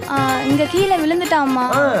 என்னாச்சு? இங்க கீழே விழுந்துட்டாம்மா.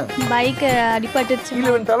 பைக் அடிபட்டுருச்சு.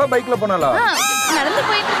 கீழே விழுந்தாலா? பைக்ல போனாலா? நடந்து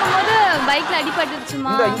போயிட்டு இருக்கும்போது பைக்ல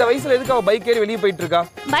அடிபட்டுருச்சுமா. இந்த வயசுல எதுக்கு அவ பைக் ஏறி வெளியே போயிட்டு இருக்கா?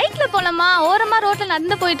 பைக்ல போலமா ஓரமா ரோட்ல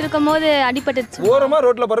நடந்து போயிட்டு இருக்கும்போது அடிபட்டுருச்சு. ஓரமா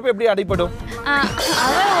ரோட்ல போறப்ப எப்படி அடிபடும்?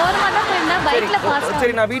 அவ ஓரமா தான் போயிருந்தா பைக்ல பாஸ்.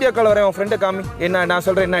 சரி நான் வீடியோ கால் வரேன். உன் ஃப்ரெண்ட் காமி. என்ன நான்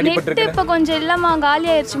சொல்றேன் என்ன அடிபட்டுருக்கு? இப்ப கொஞ்சம் இல்லம்மா காலி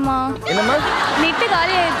ஆயிருச்சுமா. என்னம்மா? நெட்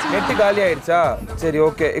காலி ஆயிருச்சு. நெட் காலி ஆயிருச்சா? சரி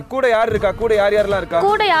ஓகே. கூட யார் இருக்கா? கூட யாரெல்லாம் இருக்கா?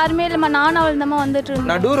 கூட யாருமே இல்லம்மா. நான் அவள் தான் வந்துட்டு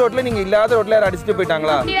இருந்தேன். நடு ரோட்ல நீங்க இல்லாத ரோட்ல யார் அடிச்சிட்டு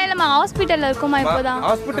போயிட்டாங்களா? இல்ல இல்லம்மா ஹாஸ்பிடல்ல இருக்கோமா இப்போதான்.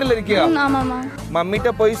 ஹாஸ்பிடல்ல இருக்கியா? ஆமாமா. மம்மிட்ட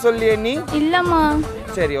போய் சொல்லியே நீ? இல்லம்மா.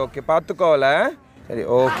 சரி ஓகே பாத்துக்கோல. சரி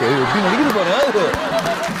ஓகே. எப்படி நடிக்குது பாரு.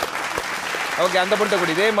 ஓகே அந்த பொண்ணு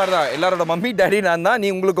கூட இதே மாதிரி தான் எல்லாரோட மம்மி டாடி நான் தான். நீ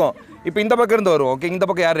உங்களுக்கும் இப்போ இந்த பக்கம் இருந்து வரும். ஓகே இந்த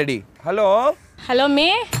பக்கம் யார் ரெடி? ஹலோ ஹலோ மே.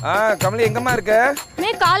 கமலி எங்கம்மா இருக்க? மே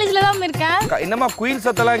காலேஜ்ல தான் இருக்கேன். என்னம்மா குயில்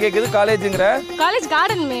சத்தெல்லாம் கேக்குது? காலேஜ்ங்கற? காலேஜ்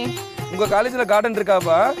கார்டன் மே. உங்க காலேஜ்ல கார்டன்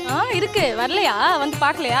இருக்காப்பா? இருக்கு. வரலையா? வந்து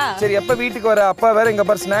பார்க்கலையா? சரி எப்ப வீட்டுக்கு வர? அப்பா வேற எங்க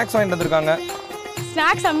பார் ஸ்நாக்ஸ் வாங்கிட்டு வந்திருக்காங்க.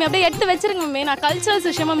 ஸ்நாக்ஸ் அம்மி அப்படியே எடுத்து வச்சிருங்க மே. நான் கல்ச்சரல்ஸ்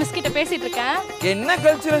விஷயமா மிஸ் கிட்ட பேசிட்டு இருக்கேன். என்ன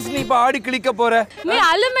கல்ச்சரல்ஸ்? நீ இப்ப ஆடி கிளிக்க போற? மே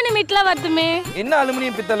அலுமினியம் மீட்ல வருது மே. என்ன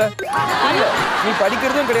அலுமினியம் பித்தளை? நீ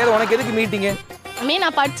படிக்கிறதும் கிடையாது, உனக்கு எதுக்கு மீட்டிங்? மே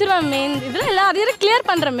நான் படிச்சிருவேன் மே. இதெல்லாம் எல்லாம் அது கிளியர்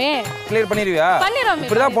பண்றேன் மே. கிளியர் பண்ணிடுவியா? பண்ணிடுவேன்.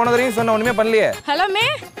 இப்படிதான் போன தடவையும் சொன்ன ஒண்ணுமே பண்ணலையே. ஹலோ மே.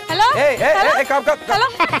 ஹலோ ஏய் ஏய் காப் காப்.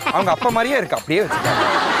 அவங்க அப்பா மாதிரியே இருக்கு அப்படியே வச்சுட்டாங்க.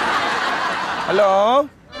 ஹலோ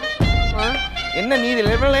என்ன நீ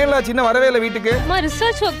லெவல்ல சின்ன வரவே இல்ல வீட்டுக்கு? அம்மா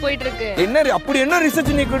ரிசர்ச் வர்க் போயிட்டு இருக்கு. என்ன அப்படி என்ன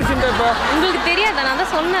ரிசர்ச் நீ குடிச்சிட்டப்பா? உங்களுக்கு தெரியாதா? நான் தான்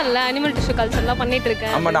சொன்னேன்ல அனிமல் டிஷ்யூ கல்ச்சர்லாம் பண்ணிட்டு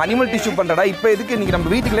இருக்கேன். ஆமா நான் அனிமல் டிஷ்யூ பண்றடா. இப்போ எதுக்கு இன்னைக்கு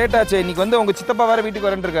நம்ம வீட்டுக்கு லேட் ஆச்சு? இன்னைக்கு வந்து உங்க சித்தப்பா வேற வீட்டுக்கு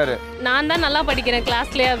வரேன்னு இருக்காரு. நான் தான் நல்லா படிக்கிறேன்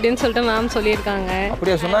கிளாஸ்லயே அப்படினு சொல்லிட்டு மேம் சொல்லிருக்காங்க.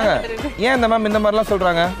 அப்படியே சொன்னாங்க? ஏன் இந்த மேம் இந்த மாதிரிலாம்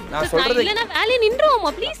சொல்றாங்க? நான் சொல்றது இல்ல நான் வேலைய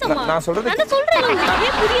நின்றோமா ப்ளீஸ் அம்மா. நான் சொல்றது நான் சொல்றேன்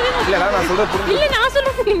உங்களுக்கு புரியவே இல்ல. நான் சொல்றது புரியல. இல்ல நான்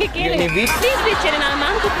சொல்றது நீங்க கேளுங்க. நீ ப்ளீஸ் சரி நான்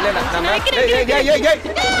மேம் கூப்பிடுறேன்.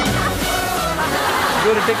 ஏய்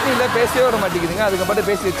ஒரு டெக்னிக்ல பேசவே வர மாட்டேங்குதுங்க. அதுக்கப்புறம்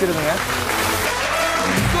பேசி வச்சிருந்துங்க.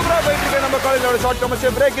 சூப்பரா போயிட்டு இருக்க நம்ம காலேஜோட ஷார்ட்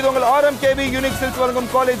கமர்ஷியல் பிரேக். இது உங்கள் RMKB யூனிக் சில்க்ஸ்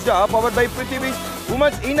வழங்கும் college Jha power by Prithvi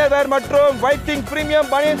women's innerwear மற்றும் whitening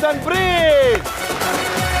premium banians and briefs.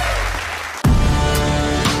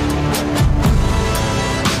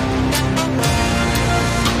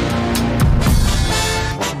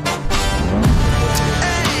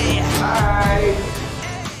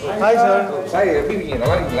 Hi sir. Hi எப்படி இருக்கீங்க?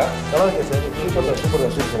 நல்லா இருக்கீங்களா? நல்லா இருக்கேன் சார். Super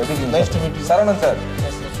super super. எப்படி இருக்கீங்க? Nice to meet you. Saravanan sir.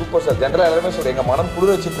 Super sir. ஜென்ரலாக எல்லாருமே சொல்லுங்க எங்கள் மனம் குளிர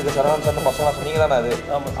வச்சுட்டு இருக்க சரவணன் சார் பசங்க சொன்னீங்க தானே அது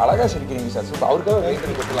அழகாக சிரிக்கிறீங்க சார். சூப்பர். அவருக்காக வெயிட்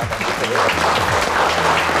பண்ணி கொடுத்துலாம்.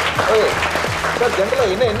 ஓகே சார்,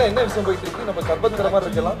 ஜென்ரலாக என்ன விஷயம் போயிட்டு இருக்கு? நம்ம சர்பத்துக்கிற மாதிரி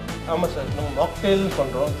இருக்கலாம். ஆமாம் சார், நம்ம மாக்டெயில்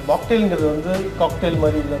பண்ணுறோம். மாக்டெயில்ங்கிறது வந்து காக்டெயில்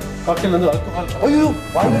மாதிரி இல்லை. காக்டெயில் வந்து ஆல்கஹால். ஐயோ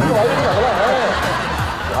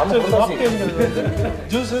அதெல்லாம் மாக்டெயில்ங்கிறது வந்து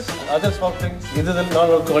ஜூஸஸ், அதர் சாஃப்ட் ட்ரிங்க்ஸ், இது நான்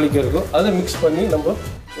ஆல்கஹாலிக் இருக்கும், அதை மிக்ஸ் பண்ணி நம்ம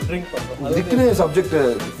ட்ரிங்க் பண்ணுறோம். இதுக்குன்னு சப்ஜெக்ட்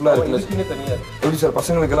ஃபுல்லாக இருக்குல்ல? இதுக்குன்னே தனியாக எப்படி சார்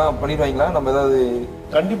பசங்களுக்கெல்லாம் பண்ணிடுவாங்களா? நம்ம ஏதாவது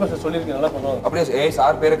கண்டிப்பாக சார் சொல்லியிருக்கேன், நல்லா பண்ணுவாங்க. அப்படியே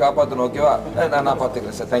சார் பேரை காப்பாற்றணும். ஓகேவா? நான்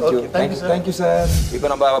பார்த்துக்கிறேன் சார். Thank you sir. இப்போ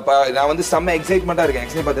நான் வந்து செம்ம எக்ஸைட்மெண்ட்டாக இருக்கேன்.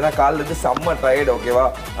 ஆக்சுவலி பார்த்தீங்கன்னா காலிலேருந்து செம்ம டயர்டு. ஓகேவா?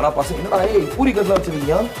 ஆனால் பசங்க என்னடா பூரி கட்டில்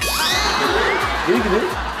வச்சுருக்கீங்க இருக்குது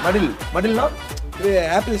மடில்னா இது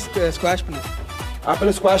ஆப்பிள் ஸ்குவாஷ் பண்ணி ஆப்பிள்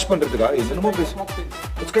ஸ்குவாஷ் பண்ணுறதுக்கா? இது என்னமோ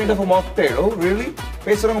it's kind of a mocktail. O really?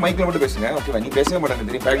 பேசுகிறவங்க மைக்கில் மட்டும் பேசுங்க. ஓகேவா? நீ பேசவே மாட்டாங்க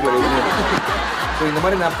தெரியும் பேக்கில். ஸோ இந்த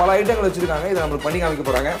மாதிரி நான் பல ஐட்டங்கள் வச்சுருக்காங்க. இதை நம்மளுக்கு பண்ணி காமிக்க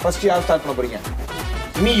போகிறாங்க. ஃபர்ஸ்ட் யார் ஸ்டார்ட் பண்ண போகிறீங்க?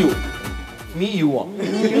 மீ யூவா?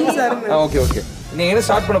 ஓகே. நீங்கள் என்ன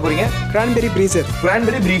ஸ்டார்ட் பண்ண போகிறீங்க? கிரான்பெரி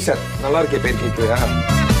ப்ரீசர். நல்லா இருக்கே பேர் கேட்குது.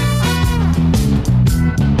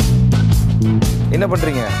 என்ன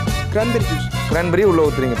பண்ணுறீங்க? கிரான்பெரி உள்ள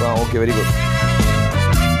ஊற்றுறீங்கப்பா. Okay, very good.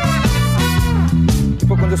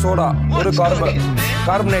 இப்போ கொஞ்சம் சோடா, ஒரு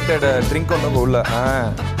கார்பனேட்டட் ட்ரிங்க் ஒன்று உள்ள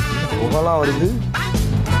புகலாம் வருது.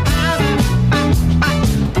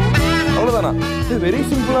 அவ்வளோதானா? இது வெரி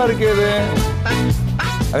சிம்பிளாக இருக்கு. இது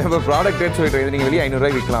அதே மாதிரி ப்ராடக்ட் ரேட் சொல்லிட்டு இது நீங்கள் வெளியே 500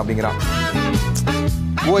 ரூபாய்க்கு விற்கலாம் அப்படிங்கிறான்.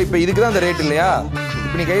 ஓ இப்போ இதுக்கு தான் அந்த ரேட் இல்லையா?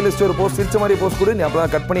 இப்போ நீ கையில் வச்சு ஒரு போஸ்ட் சிரிச்ச மாதிரி போஸ்ட் கொடு, நீ அப்போ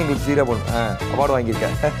தான் கட் பண்ணி எங்களுக்கு சீராக போடணும். அவார்டு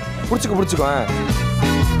வாங்கியிருக்கேன். பிடிச்சிக்கோ.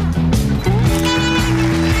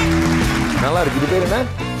 நல்லா இருக்கு. இது பேர் என்ன?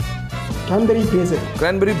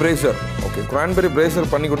 கிரான்பெரி பிரேசர். ஓகே, கிரான்பெரி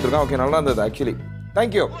பிரேசர் பண்ணி கொடுத்துருக்கான். ஓகே, நல்லா இருந்தது ஆக்சுவலி.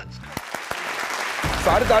 தேங்க்யூ.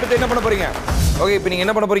 அடுத்து என்ன பண்ண போறீங்க? ஓகே, இப்போ நீங்கள்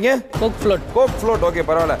என்ன பண்ண போறீங்க? Coke float. ஓகே,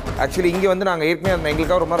 பரவாயில்ல. ஆக்சுவலி இங்கே வந்து நாங்கள் ஏற்கனவே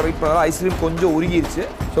எங்களுக்காக ரொம்ப நேரம் வெயிட் பண்ணாலும் ஐஸ்கிரீம் கொஞ்சம் உருகிருச்சு.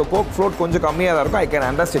 ஸோ கோக் ஃப்ளோட் கொஞ்சம் கம்மியாக தான் இருக்கும். I can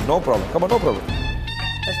understand. No problem.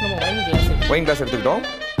 Wine class எடுத்துக்கிட்டோம்.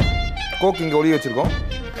 கோக் இங்கே ஒளி வச்சுருக்கோம்.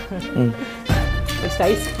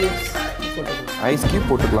 ஐஸ் கியூப்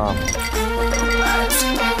போட்டுக்கலாம்.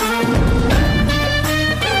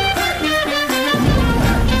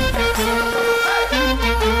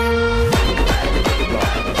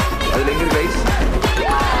 அதில் எங்கே இருக்கு ஐஸ்?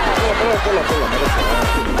 போடலாம்.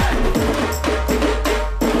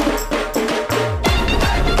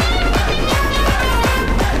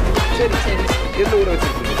 சரி எந்த ஊரை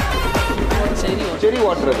வச்சுருக்கீங்க? செரி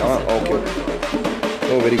வாட்டர். ஓகே.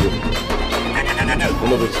 ஓ வெரி குட்.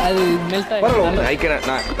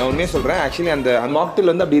 நான் உண்மையே சொல்கிறேன். ஆக்சுவலி அந்த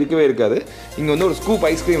மாக்டெயில் வந்து அப்படி இருக்கவே இருக்காது. இங்கே வந்து ஒரு ஸ்கூப்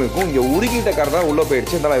ஐஸ்கிரீம் இருக்கும். இங்கே உருகிட்ட கரை தான் உள்ளே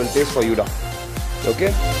போயிடுச்சு. இருந்தாலும் I will taste for யூடா. Okay,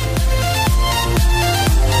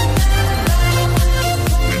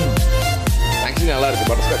 actually நல்லா இருக்கு.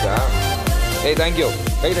 பட்டர்ஸ்காட்சா? தேங்க்யூ.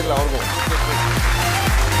 கை தட்டலாம் அவனுக்கும்.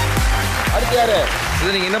 அடுத்து யாரு?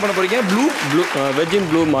 இது நீங்கள் என்ன பண்ண போறீங்க? Blue veg in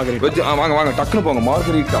blue margarita. Veg. வாங்க டக்குன்னு போங்க.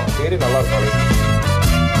 மார்கரிட்டா பேரு நல்லா இருக்காது.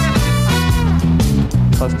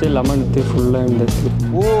 ஃபர்ஸ்ட் லெமன் எடுத்து ஃபுல்லாக இந்த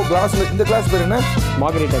கிளாஸ்ல. இந்த கிளாஸ் பேர் என்ன?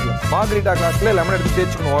 மார்கரிட்டா கிளாஸ்ல லெமன் எடுத்து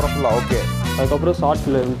தேய்ச்சிக்கணும் ஓரம் ஃபுல்லாக. ஓகே, அதுக்கப்புறம்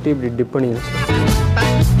சால்ட்டில் விட்டு இப்படி டிப் பண்ணி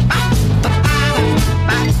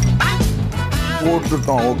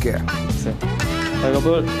போட்டுட்டோம். ஓகே சரி.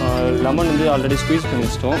 அதுக்கப்புறம் லெமன் வந்து ஆல்ரெடி ஸ்குவீஸ் பண்ணி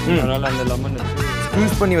வச்சிட்டோம். அதனால் அந்த லெமன்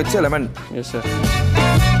ஸ்குவீஸ் பண்ணி வச்ச லெமன். Yes sir.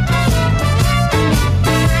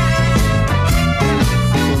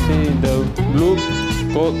 இந்த ப்ளூ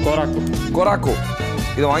கொராக்கோ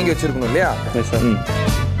இதை வாங்கி வச்சிருக்கணும் இல்லையா? Yes sir.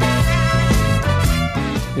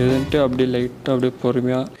 இது வந்துட்டு அப்படியே லைட்டாக அப்படியே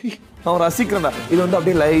பொறுமையாக அவன் ரசிக்கிறேன்டா. இது வந்து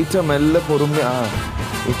அப்படியே லைட்டாக மெல்ல பொறுமையாக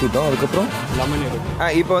ஊற்றிட்டோம். அதுக்கப்புறம் லெமன் எடுக்கும்.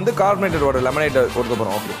 இப்போ வந்து கார்பனேட்டட் வாட்டர் லெமனேட் கொடுக்க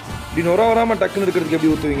போகிறோம். ஓகே, இப்படி வராமல் டக்குன்னு இருக்கிறதுக்கு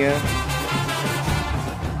எப்படி ஊற்றுவீங்க?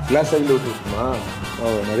 கிளாஸ் சைடில் ஊற்றுமா?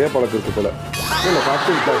 நிறைய பழக்கம் இருக்குது போல. இல்லை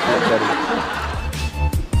ஃபஸ்ட்டு கிளாஸ்.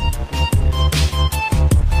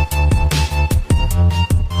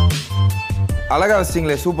 அழகா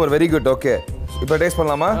வச்சிங்களே, சூப்பர், வெரி குட். ஓகே, இப்போ டேஸ்ட்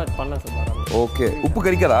பண்ணலாமா? பண்ணலாம் சார். ஓகே, உப்பு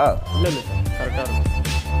கறிக்காதா? இல்லை சார், கரெக்டாக இருக்கும்.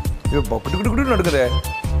 இப்போ குட்டு நடக்குது.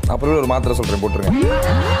 அப்புறம் ஒரு மாத்திரை சொல்கிறேன், போட்டுருங்க.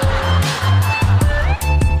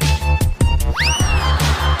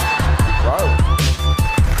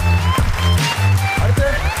 அடுத்து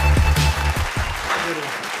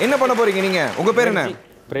என்ன பண்ண போறீங்க நீங்க? உங்க பேர் என்ன?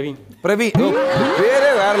 பிரவீன். பேரே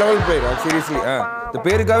வேற லெவல் பேர். சீரியஸ்லி இந்த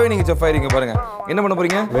பேருக்காகவே நீங்க செஃப் ஆயிருங்க. பாருங்க என்ன பண்ண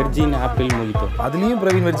போறீங்க? Virgin apple mojito. அதுலயும்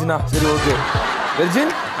பிரவீன் வெர்ஜினா? சரி, ஓகே.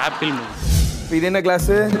 Virgin apple mojito. இது என்ன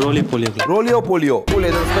கிளாஸ்? ரோலியோ போலியோ.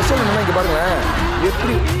 இதோட ஸ்பெஷல் என்னன்னா இங்க பாருங்க,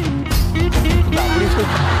 எப்படி அப்படி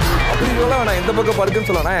சொல்ல வேணாம், எந்த பக்கம் படுக்குன்னு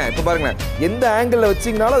சொல்லணும். இப்போ பாருங்களேன், எந்த ஆங்கிள்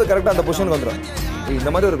வச்சிங்கனாலும் அது கரெக்டாக அந்த பொசிஷனுக்கு வந்துடும். இந்த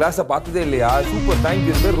மாதிரி ஒரு கிளாஸை பார்த்ததே இல்லையா? Super,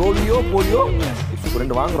 thank you. இது ரோலியோ போலியோ சூப்பர்.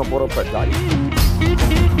 2 வாங்குறோம் போறப்ப ஜாலி.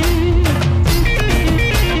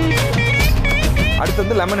 அடுத்து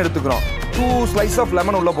வந்து லெமன் எடுத்துக்கிறோம். 2 slice ஆஃப்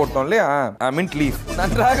லெமன் உள்ள போட்டோம் இல்லையா? Mint leaf.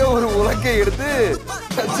 நன்றாக ஒரு உலக்கை எடுத்து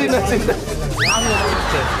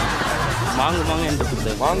மாங்கு என்று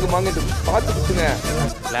கொடுத்து வாங்கு பார்த்து குத்துங்க.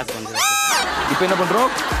 கிளாஸ் வந்து இப்போ என்ன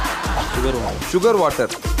பண்றோம்? Sugar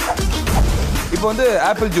water. இப்போ வந்து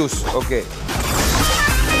ஆப்பிள் ஜூஸ். ஓகே,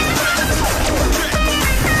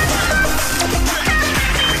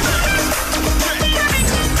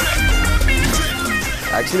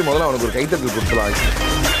 ஆக்சுவலி முதல்ல அவனுக்கு ஒரு கைத்தட்டல் கொடுத்துலாம்.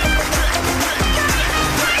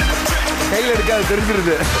 கையில் எடுக்க அது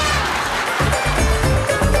தெரிஞ்சிருது.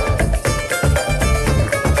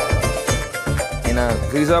 ஏன்னா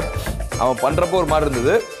பீஸா அவன் பண்றப்போ ஒரு மாதிரி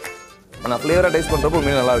இருந்தது, நான் ஃப்ளேவராக டேஸ்ட் பண்றப்போ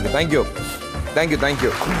உண்மையிலே நல்லா இருக்கு. Thank you thank you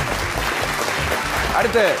thank you.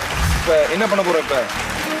 அடுத்து இப்போ என்ன பண்ண போறோம்? இப்போ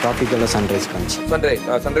டாபிக்கல்ல சன்ரைஸ் பஞ்ச்.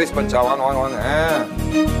 சன்ரைஸ் பஞ்சா? வாங்க வாங்க வாங்க.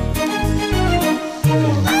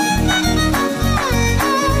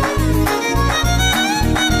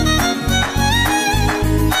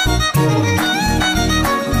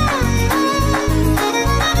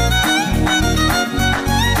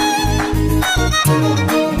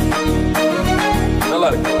 நல்லா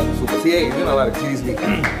இருக்கு, சூப்பர். சிஏ இது நல்லா இருக்கு சீரியஸ்லி.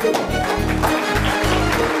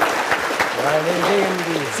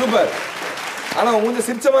 சூப்பர். ஆனா உங்க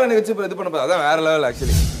சிரிச்ச மாதிரி எனக்கு வச்சு இது பண்ண அதான் வேற லெவல்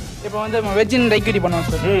ஆக்சுவலி. இப்போ வந்து வெஜ் இன் டைக்யூரி பண்ணுவோம்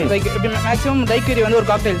சார். மேக்ஸிமம் டைக்யூரி வந்து ஒரு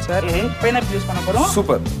காக்டெயில் சார். பைனாப்பிள் யூஸ் பண்ண போறோம்.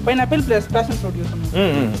 Super. Pineapple plus passion fruit use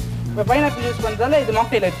பண்ணுவோம். இப்போ பைனாப்பிள் யூஸ் பண்றதால இது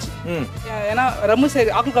மாக்டெயில் ஆயிடுச்சு. ஏன்னா ரம்மு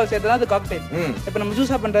ஆல்கஹால் சேர்த்தா அது காக்டெயில். இப்போ நம்ம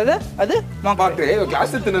ஜூஸா பண்றது அது மாக்டெயில்.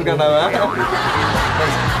 கிளாஸ் எடுத்துனேன்.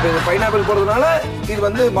 இது பைனாப்பிள் போடுறதுனால இது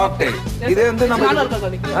வந்து மாக்டெயில். இது வந்து நம்ம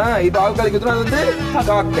இது ஆல்கஹாலிக் ஊத்துனா அது வந்து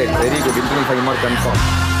cocktail. Very good. Internal 5 mark confirm.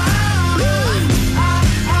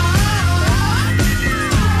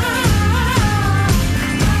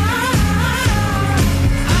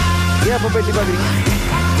 ஏன் அப்ப பேட்டி பாக்குறீங்க?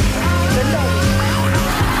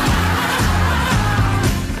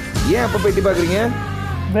 ஏன் அப்ப பேட்டி பாக்குறீங்க?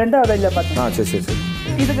 ரெண்டாவது இல்ல பாத்தீங்க. சரி சரி சரி.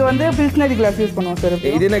 இதுக்கு வந்து பில்ஸ்னரி கிளாஸ் யூஸ் பண்ணுவோம் சார்.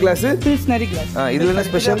 இது என்ன கிளாஸ்? பில்ஸ்னரி கிளாஸ். இதுல என்ன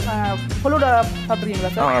ஸ்பெஷல்? ஃபலூடா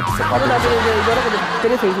சாப்பிடுறீங்களா சார்? ஃபலூடா இதோட கொஞ்சம்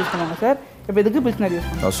பெரிய சைஸ் யூஸ் பண்ணுவாங்க சார். இப்போ இதுக்கு பில்ஸ்னரி யூஸ்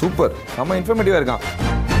பண்ணுவோம். சூப்பர், செம்ம இன்ஃபர்மேட்டிவா இருக்கான்.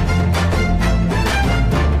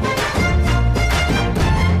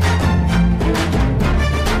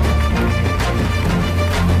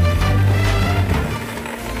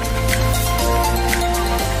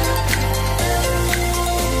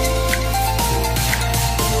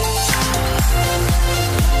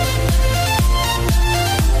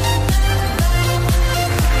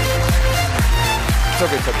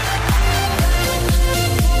 Okay, sir.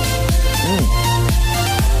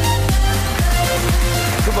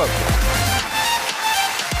 Super.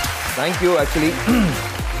 Thank you actually.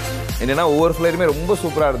 என்னன்னா ஒவ்வொரு ஃப்ளேவருமே ரொம்ப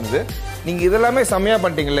சூப்பராக இருந்தது. நீங்கள் இதெல்லாமே செம்மையாக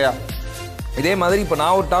பண்ணிட்டீங்க இல்லையா? இதே மாதிரி இப்போ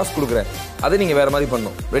நான் ஒரு டாஸ்க் கொடுக்குறேன், அதை நீங்கள் வேற மாதிரி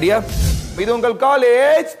பண்ணணும். ரெடியா? இது உங்கள்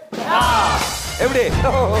காலேஜ் எப்படி?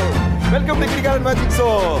 Welcome to cricket magic show.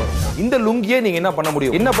 இந்த லுங்கியை நீங்கள் என்ன பண்ண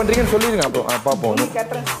முடியும்? என்ன பண்ணுறீங்கன்னு சொல்லிடுங்க. அப்புறம் பார்ப்போம்.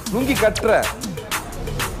 லுங்கி கட்டுற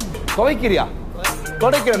துவைக்கிறியா?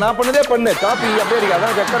 துடைக்கிற நான் பண்ணதே பண்ணு. காப்பி அப்படியே இருக்கு,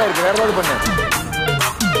 அதான் கட்டடா இருக்கு. வேற ஏதாவது பண்ணு.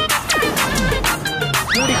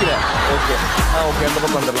 மூடிக்கிற. ஓகே ஓகே, அந்த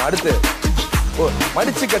பக்கம் வந்துடலாம். அடுத்து ஓ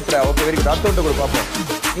மடிச்சு கட்டுற. Okay very good. அடுத்த விட்டு கூட பார்ப்போம்.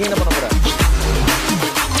 நீங்க என்ன பண்ண போற?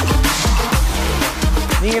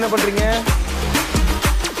 நீங்க என்ன பண்றீங்க?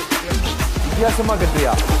 வித்தியாசமா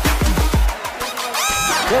கட்டுறியா?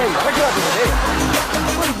 ஏய்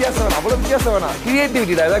வித்தியாசம் வேணாம், அவ்வளவு வித்தியாசம் வேணாம்.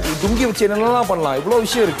 கிரியேட்டிவிட்டிடா. ஏதாவது துங்கி வச்சு என்னெல்லாம் பண்ணலாம், இவ்வளவு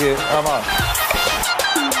விஷயம் இருக்கு. ஆமா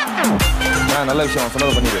நல்ல விஷயம்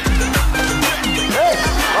சொன்னதை பண்ணிடு.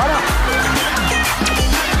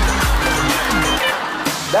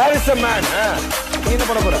 There is a man. நீ என்ன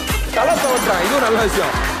பண்ண போற? தலை தவறான். இதுவும் நல்ல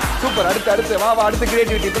விஷயம். சூப்பர். அடுத்து வா அடுத்த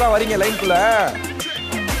கிரியேட்டிவிட்டி. இப்பதான் வரீங்க லைன்குள்ள.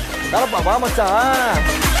 தலப்பா வா மச்சான்.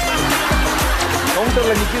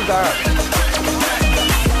 கவுண்டர்ல நிக்குதா?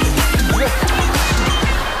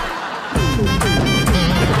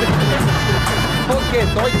 ஓகே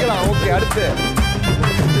துவைக்கலாம். ஓகே அடுத்து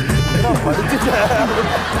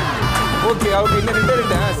ஓகே அவருக்கு இன்னும்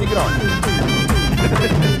ரெண்டு சீக்கிரம்.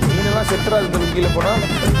 மீனெல்லாம் செத்துறா இந்த லுங்கில போனா.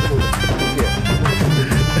 ஓகே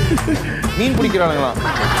மீன் பிடிக்கிறானுங்களா?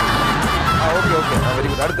 Okay okay very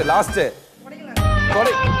good. அடுத்து லாஸ்ட்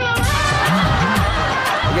கொடை.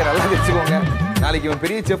 ஓகே நல்லா வச்சுக்கோங்க. நாளைக்கு இவன்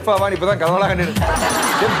பெரிய செஃப்பாவான்னு இப்பதான் கவலை கண்டு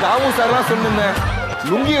செஃப் தாமு சார்லாம் சொன்னேன்.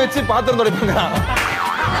 லுங்கி வச்சு பாத்திரம் துடைப்பாங்க.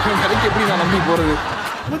 கடைக்கு எப்படி நான் நம்பி போறது?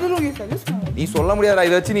 நீ சொல்ல முடியாதா?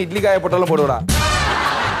 இதை வச்சு நீ இட்லி காய போட்டாலும் போடுவடா.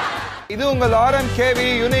 இது உங்கள் RMKV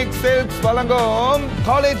யூனிக் சில்க்ஸ் வழங்கும்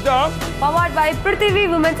college talk powered by Prithvi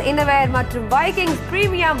women's innerwear மற்றும் Vikings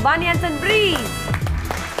premium banians and briefs.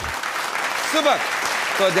 Super.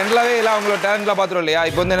 So ஜென்ரலாகவே எல்லாம் உங்களோட டேலண்ட்லாம் பார்த்துரும் இல்லையா?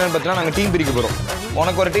 இப்போ வந்து என்னென்னு பார்த்தீங்கன்னா நாங்கள் டீம் பிரிக்க போகிறோம்.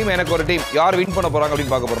 உனக்கு ஒரு டீம், எனக்கு ஒரு டீம். யார் வின் பண்ண போகிறாங்க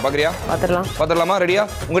அப்படின்னு பார்க்க போகிறோம். பார்க்குறியா? பார்த்துடலாமா? ரெடியா?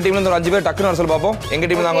 உங்கள் டீம்லேருந்து ஒரு 5 பேர் டக்குன்னு வர சொல்லி பார்ப்போம். எங்கள்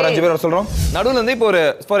டீமில் நாங்கள் ஒரு 5 பேர் வர சொல்கிறோம். நடுவில் வந்து இப்போ ஒரு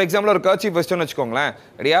ஃபார் எக்ஸாம்பிள் ஒரு கர்ச்சீஃப் ஃபஸ்ட்டுன்னு வச்சுக்கோங்களேன்.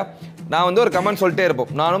 ரெடியா? நான் வந்து ஒரு கமெண்ட் சொல்லிட்டே இருப்போம்.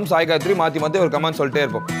 நானும் சாய் காயத்ரி மாற்றி ஒரு கமெண்ட் சொல்லிட்டே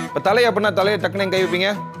இருப்போம். இப்போ தலையை அப்படின்னா தலையை டக்குன்னு எங்கே கை வைப்பீங்க?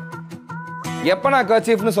 எப்போ நான்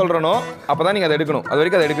கர்ச்சீஃப்னு சொல்கிறேனோ அப்போ தான் நீங்கள் அதை எடுக்கணும். அது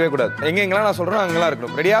வரைக்கும் அதை எடுக்கவே கூடாது. எங்கெங்கெல்லாம் நான் சொல்கிறேன் அங்கெல்லாம்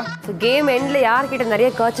இருக்கணும். ரெடியா? கேம் எண்ட்ல யார்கிட்ட நிறைய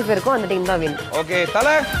கர்ச்சீஃப் இருக்கோ அந்த டீம் தான் வின். ஓகே.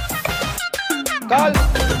 தலை, கால்.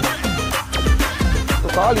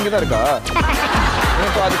 கால் இங்கே தான் இருக்கா?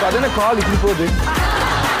 அதுக்கு அது என்ன கால் இப்படி போகுது?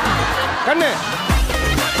 கண்ணு,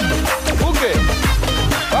 மூக்கு,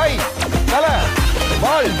 வாய், தலை,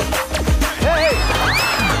 வால்.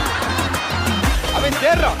 அவன்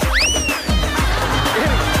தேடுறான்.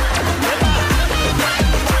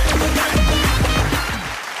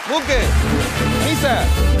 மூக்கு, மீச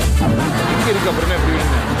இங்க இருக்கு. அப்புறமே எப்படி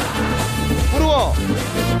புருவம்,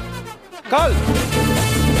 கால்,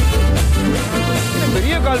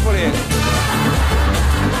 பெரிய கால் போலே.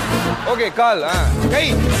 ஓகே, கால், கை,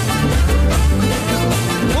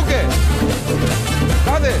 மூக்கு,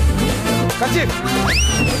 காது, கர்ச்சீஃப்.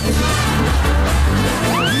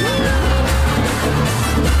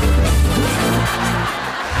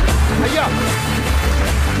 ஐயா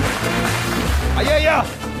ஐயா ஐயா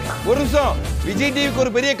ஒரு நிமிஷம். விஜய் டிவிக்கு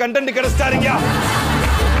ஒரு பெரிய கண்டென்ட் கிடைச்சிட்டாருங்க.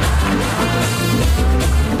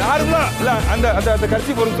 நார்மலா இல்ல அந்த அந்த அந்த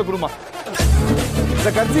கர்ச்சீஃப் ஒரு நிமிஷம் கொடுமா.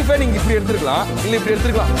 இந்த கர்ச்சீஃபை நீங்க இப்படி எடுத்துக்கலாம், இல்ல இப்படி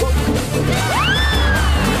எடுத்துக்கலாம்.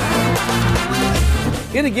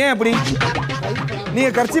 எதுக்கு ஏன் அப்படி? நீங்க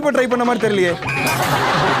கர்ச்சீஃபை ட்ரை பண்ண மாதிரி தெரியலையே.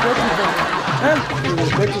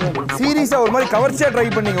 சீரியஸா ஒரு மாதிரி கவர்ச்சியா ட்ரை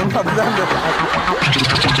பண்ணீங்க. அப்படிதான்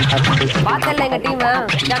பாத்தல்ல எங்க டீம்.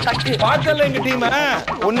 பாத்தல்ல எங்க டீம்.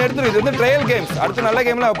 ஒன்னு எடுத்து இது வந்து ட்ரையல் கேம்ஸ். அடுத்து நல்ல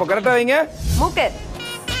கேம்ல அப்போ கரெக்டா வைங்க. மூக்கு,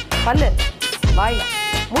 பல்லு, வாய்,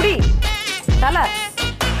 முடி, தலை,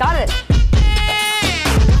 காது.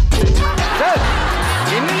 சார்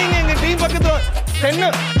என்ன நீங்க எங்க டீம்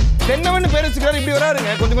பக்கத்துல தென்னவன்னு பேர் வச்சுக்கிறாரு. இப்படி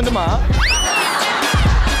வராருங்க கொஞ்சம் கொஞ்சமா.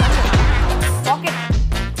 பாக்கெட்,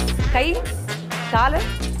 கை, காலு,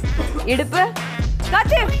 இடுப்பு,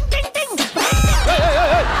 கர்ச்சீஃப்.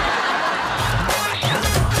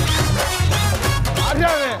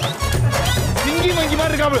 சிங்கி மங்கி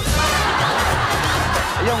மாதிரி இருக்காரு.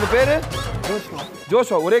 ஐயா உங்க பேரு?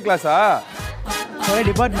 ஜோஷுவா. ஒரே கிளாஸா? ஒரே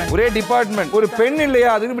டிபார்ட்மெண்ட். ஒரு பெண் இல்லையா?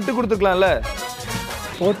 அதுக்கு விட்டு கொடுத்துக்கலாம்ல.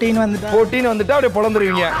 14 வந்துட்டா அப்படியே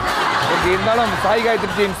பொழந்துருவீங்க. ஓகே, இருந்தாலும் Sai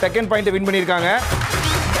Gayatri team second point win பண்ணிருக்காங்க.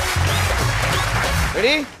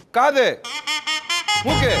 ரெடி? காது,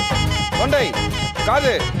 மூக்கு, தொண்டை,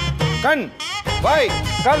 காது, கண், வாய்,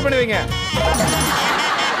 கால் பண்ணுவீங்க.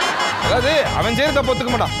 அதாவது அவன் செய்யற தப்பு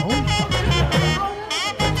ஒத்துக்க மாட்டான்.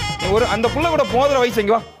 ஒரு அந்த புள்ள கூட போதுற வயசு.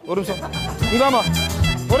 இங்க வா ஒரு நிமிஷம். நீ வாமா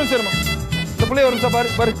ஒரு நிமிஷம். இந்த புள்ளைய ஒரு நிமிஷம் பாரு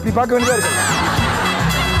பாரு. நீ பார்க்க வேண்டியதா இருக்கு.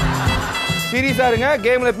 சீரியஸா இருங்க.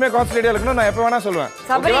 கேம்ல எப்பவுமே கான்சன்ட்ரேட்டா இருக்கணும். நான் எப்ப வேணா சொல்லுவேன்.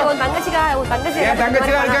 சபரி உன் தங்கச்சிக்கா என்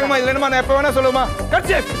தங்கச்சியா இருக்காங்கம்மா. இதுல என்னமா நான் எப்ப வேணா சொல்லுமா.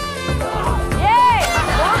 கர்ச்சீஃப். ஏய்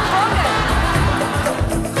போங்க போங்க.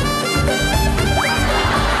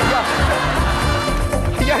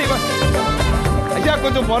 ஐயா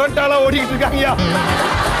கொஞ்சம் மொரட்டாலா ஓடிக்கிட்டு இருக்காங்கய்யா.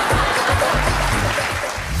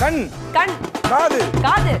 கண், கண், காது,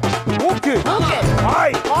 காது, மூக்கு, மூக்கு,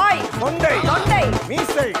 வாய், வாய், தொண்டை, தொண்டை,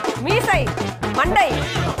 மீசை, மீசை, மண்டை,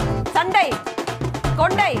 சண்டை,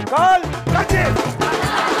 கொண்டை, கால், கர்ச்சீஃப்.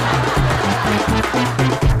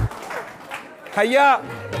 ஐயா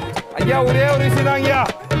ஐயா ஒரே ஒரு விஷயம் தாங்கய்யா.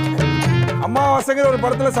 அம்மாவாசைங்கிற ஒரு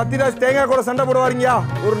படத்துல சத்யராஜ் தேங்காய் கூட சண்டை போடுவாருங்கய்யா.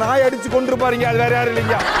 ஒரு நாய் அடிச்சு கொண்டு இருப்பாருங்க. அது வேற யாரும்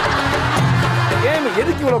இல்லைங்கய்யா. கேம்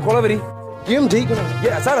எதுக்கு இவ்வளவு கொலவெறி? கேம் ஜெயிக்கணும்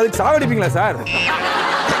சார். அதுக்கு சாவடிப்பீங்களா சார்?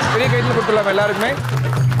 பெரிய கைட்டில் கொடுத்துடலாமா எல்லாருக்குமே?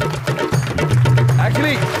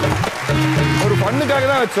 ஆக்சுவலி ஒரு ஃபண்ணுக்காக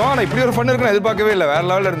தான் வச்சோம். ஆனால் இப்படி ஒரு ஃபன் இருக்குன்னு எதிர்பார்க்கவே இல்லை. வேற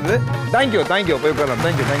லெவலில் இருந்தது. Thank you thank you. போய் உட்காரலாம்.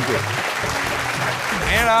 தேங்க்யூ.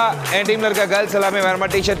 ஏன்னா என் டீமில் இருக்க கேர்ள்ஸ் எல்லாமே வேற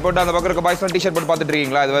மாதிரி டிஷர்ட் போட்டு அந்த பக்கம் இருக்க பாய்ஸ் டிஷர்ட் போட்டு பார்த்துட்டு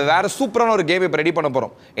இருக்கீங்களா? இது வேற சூப்பரான ஒரு கேம் இப்போ ரெடி பண்ண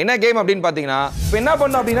போகிறோம். என்ன கேம் அப்படின்னு பார்த்தீங்கன்னா, இப்போ என்ன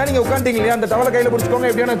பண்ணணும் அப்படின்னா, நீங்கள் உட்காந்துட்டீங்க இல்லையா, அந்த டவலை கையில் பிடிச்சிக்கோங்க.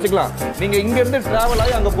 எப்படியான வச்சுக்கலாம். நீங்கள் இங்கேருந்து ட்ராவல்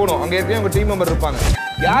ஆகி அங்கே போகணும். அங்கே ஏற்கனவே உங்கள் டீம் மெம்பர் இருப்பாங்க.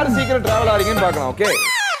 யார் சீக்கிரம் ட்ராவல் ஆகிறீங்கன்னு பார்க்கலாம். ஓகே,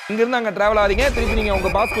 இங்கேருந்து அங்கே ட்ராவல் ஆகிறீங்க. திருப்பி நீங்கள்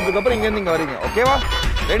உங்கள் பாஸ் கொடுத்ததுக்கப்புறம் இங்கேருந்து இங்கே வரீங்க. ஓகேவா?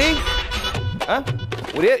 ரெடி?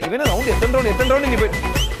 ஒரே இவன் ரவுண்ட் எத்தனை ரவுண்ட் நீங்கள் போய்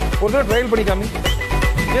ஒரு தடவை ட்ரையல் பண்ணிக்காமி.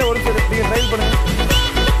 ஏன் ஒரு சரி நீங்கள் ட்ரையல் பண்ணுங்க.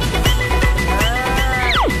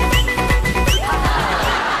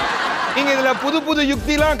 நீங்க இதுல புது புது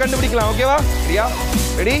யுக்திலாம் கண்டுபிடிக்கலாம். ஓகேவா? சரியா?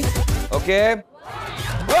 ரெடி? ஓகே.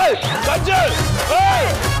 ஏய் சஞ்சய்!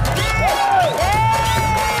 ஏய்!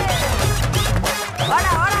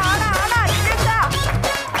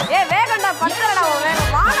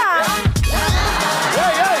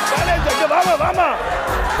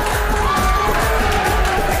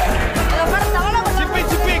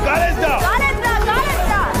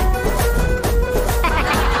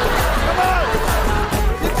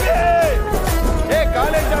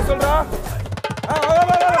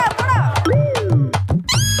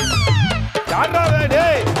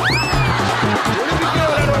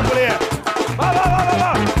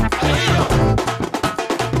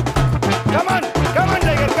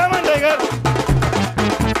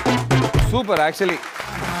 சூப்பர் ஆக்சுவலி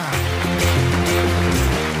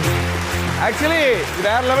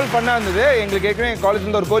வேற லெவல் பண்ணா இருந்தது. எங்களுக்கு ஏற்கனவே காலேஜ்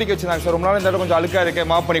இருந்து ஒரு கோரிக்கை வச்சிருந்தாங்க சார், ரொம்ப நாள் இந்த இடம் கொஞ்சம் அழுக்கா இருக்கு,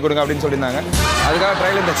 மாப் பண்ணி கொடுங்க அப்படின்னு சொல்லியிருந்தாங்க. அதுக்காக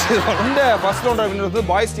ட்ரையல் இருந்துச்சு. இந்த ஃபர்ஸ்ட் ரவுண்ட் அப்படின்றது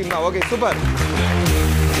பாய்ஸ் டீம் தான். Okay super.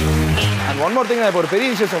 And one more thing, நான் இப்போ ஒரு பெரிய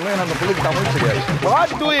விஷயம் சொன்னேன், நம்ம பிள்ளைக்கு தமிழ் தெரியாது.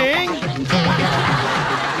 What doing?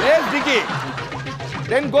 Let's Dicky.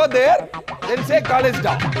 Then go there. Then say college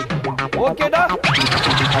da. Okay da?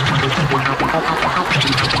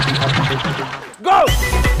 Go.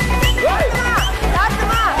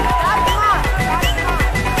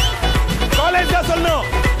 College da சொல்லணும்.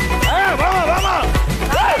 வாமா வாமா.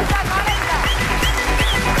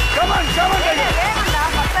 Come on come on.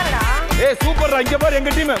 ஏய் சூப்பர் இங்க பாரு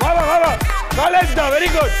எங்க டீம். வாடா வாடா. College da very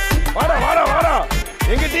good. வாடா வாடா வாடா.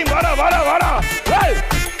 எங்க டீம் வாடா வாடா வாடா.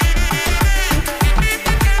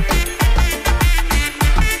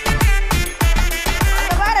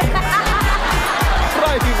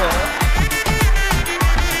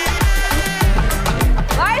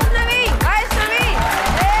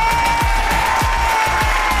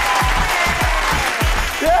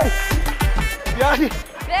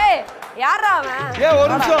 ஏய் யாரா அவன்? ஏய் ஒரு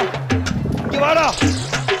நிமிஷம் இங்க வாடா.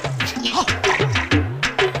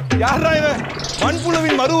 யாரா இவன்?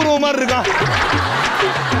 மண்புழுவின் மறு உருவம் மாதிரி இருக்கான்.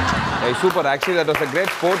 ஏய் super actually that was a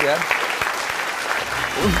great sport யார்.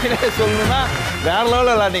 உண்மையிலே சொல்லணும்னா வேற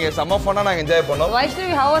லெவல்ல விளையாண்டீங்க. செம்ம ஃபன்னா நாங்க என்ஜாய் பண்ணோம்.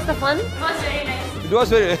 Vaishnavi, how was the fun? It was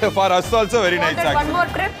very for us also very nice actually. One more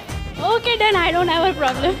trip. Okay then, I don't have a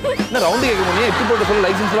problem. என்ன ரவுண்ட் கேட்க முடியும், எப்படி போட்டு சொல்ல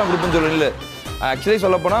லைசன்ஸ்லாம் கொடுப்போம்னு சொல்லல. ஆக்சுவலி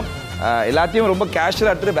சொல்ல போனா எல்லாத்தையும் ரொம்ப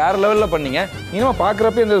கேஷுவலாக எடுத்துட்டு வேற லெவலில் பண்ணீங்க. நீங்க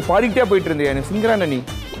பார்க்குறப்ப இந்த பாடிக்கிட்டே போயிட்டு இருந்தீங்க. எனக்கு சிங்கரான நீ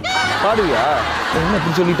பாடுவியா? என்ன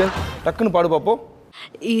இப்படி சொல்லிட்டு டக்குன்னு பாடு பார்ப்போம்.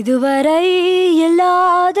 இதுவரை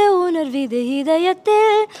இல்லாத உணர்விது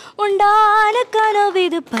இதயத்தில் உண்டான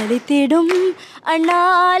கனவிது பலித்திடும்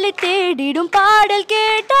அண்ணாலை தேடிடும் பாடல்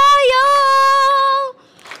கேட்டாயோ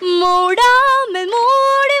மூடாமல்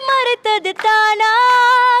மூடி மறைத்தது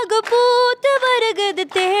தானாக பூத்து வருகிறது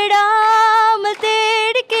தேடாமல்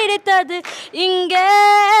தேடி கிடைத்தது இங்கே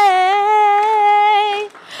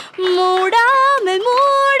மூடாமல்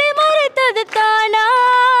மூடி மறைத்தது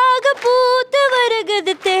தானாக பூத்து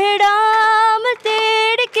வருகிறது தேடாமல்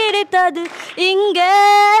தேடி கிடைத்தது இங்கே.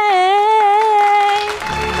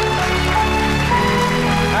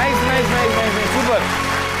 சூப்பர்.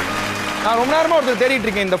 நான் ரொம்ப நேரமா ஒருத்தர் தேடிட்டு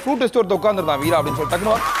இருக்கேன். இந்த ஃப்ரூட் டெஸ்ட் ஒருத்தர் உட்காந்துருந்தான் வீரா அப்படின்னு சொல்லி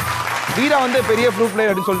டக்குனு வீரா வந்து பெரிய ஃப்ரூட் பிளேயர்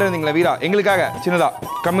அப்படின்னு சொல்லிட்டு இருந்தீங்களா வீரா, எங்களுக்காக சின்னதா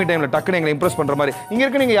கம்மி டைம்ல டக்குன்னு எங்களை இம்ப்ரெஸ் பண்ற மாதிரி இங்க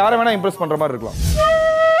இருக்கு. நீங்க யாரை வேணா இம்ப்ரெஸ் பண்ற மாதிரி இருக்கலாம்.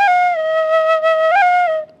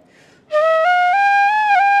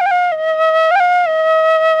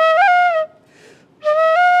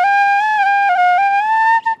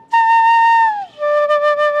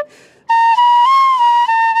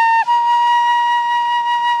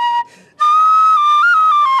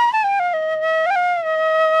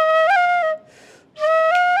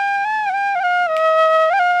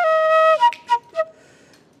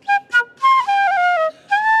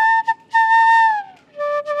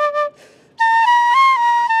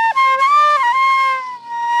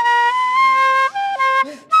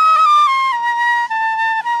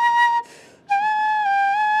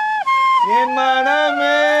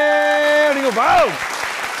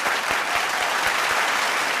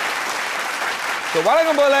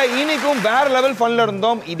 வழக்கம் போல இன்னைக்கும் வேற லெவல் ஃபன்ல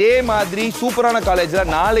இருந்தோம். இதே மாதிரி சூப்பரான காலேஜ்ல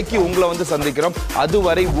நாளைக்கு உங்களை வந்து சந்திக்கிறோம்.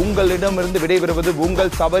 அதுவரை உங்களிடமிருந்து விடைபெறுவது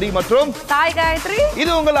உங்கள் சபரி மற்றும் சாய் காயத்ரி.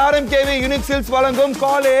 இது உங்கள் RMKV யூனிக் சில்ஸ் வழங்கும்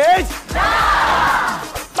college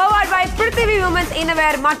powered by Prithvi women's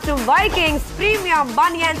innerwear மற்றும் Vikings premium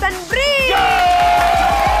banians and briefs.